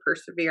able to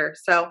persevere.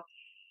 So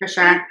for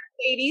sure. Thank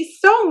you, ladies,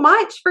 so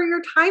much for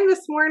your time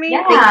this morning.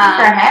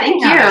 Yeah,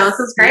 thank you. This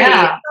was great.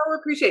 I so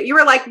appreciate it. You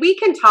were like, we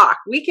can talk.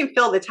 We can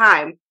fill the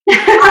time. Go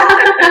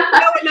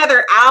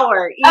another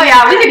hour. Oh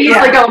yeah, we could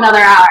easily go another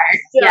hour.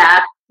 Yeah.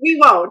 We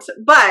won't,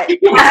 but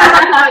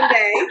on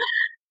Monday,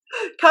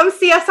 come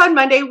see us on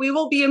Monday. We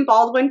will be in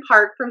Baldwin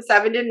Park from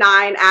 7 to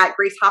 9 at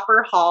Grace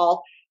Hopper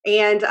Hall,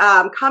 and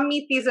come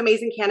meet these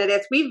amazing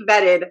candidates. We've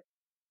vetted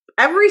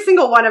every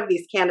single one of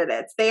these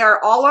candidates. They are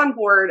all on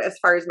board as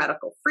far as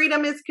medical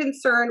freedom is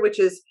concerned, which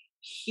is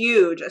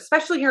huge,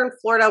 especially here in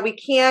Florida. We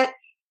can't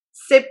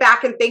sit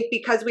back and think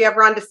because we have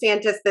Ron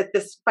DeSantis that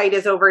this fight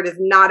is over. It is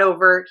not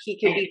over. He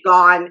could be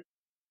gone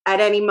at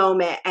any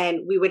moment, and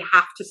we would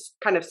have to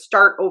kind of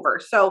start over.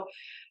 So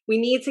we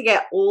need to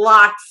get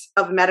lots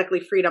of medically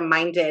freedom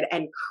minded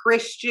and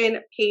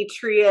Christian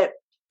patriot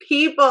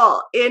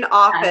people in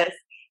office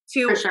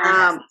to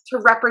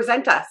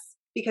represent us.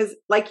 Because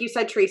like you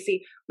said,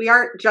 Tracy, we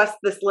aren't just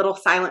this little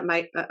silent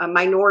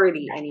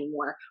minority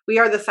anymore. We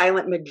are the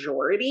silent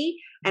majority.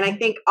 And I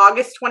think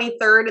August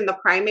 23rd in the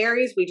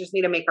primaries, we just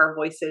need to make our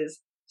voices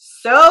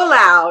so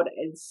loud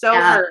and so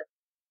heard.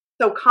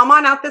 So come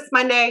on out this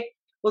Monday.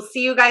 We'll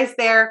see you guys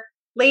there.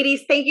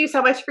 Ladies, thank you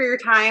so much for your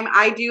time.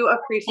 I do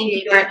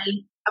appreciate it.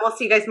 And we'll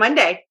see you guys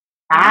Monday.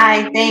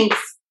 Bye. Thanks.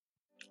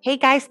 Hey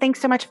guys,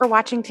 thanks so much for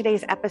watching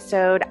today's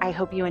episode. I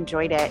hope you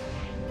enjoyed it.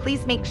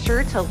 Please make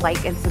sure to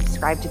like and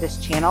subscribe to this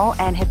channel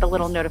and hit the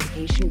little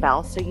notification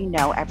bell so you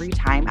know every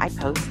time I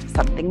post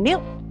something new.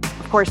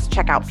 Of course,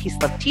 check out Peace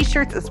Love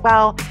t-shirts as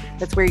well.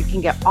 That's where you can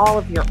get all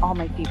of your All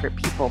My Favorite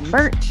People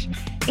merch.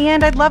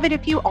 And I'd love it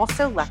if you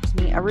also left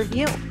me a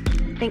review.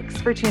 Thanks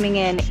for tuning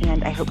in,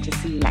 and I hope to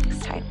see you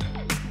next time.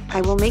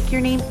 I will make your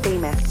name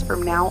famous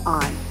from now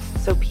on,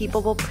 so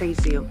people will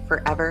praise you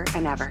forever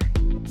and ever.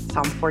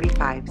 Psalm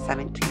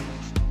 45:17.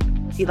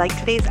 If you liked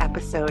today's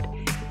episode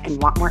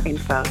and want more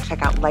info,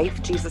 check out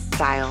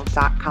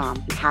lifejesusstyle.com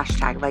and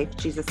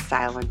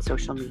 #LifeJesusStyle on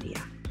social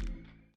media.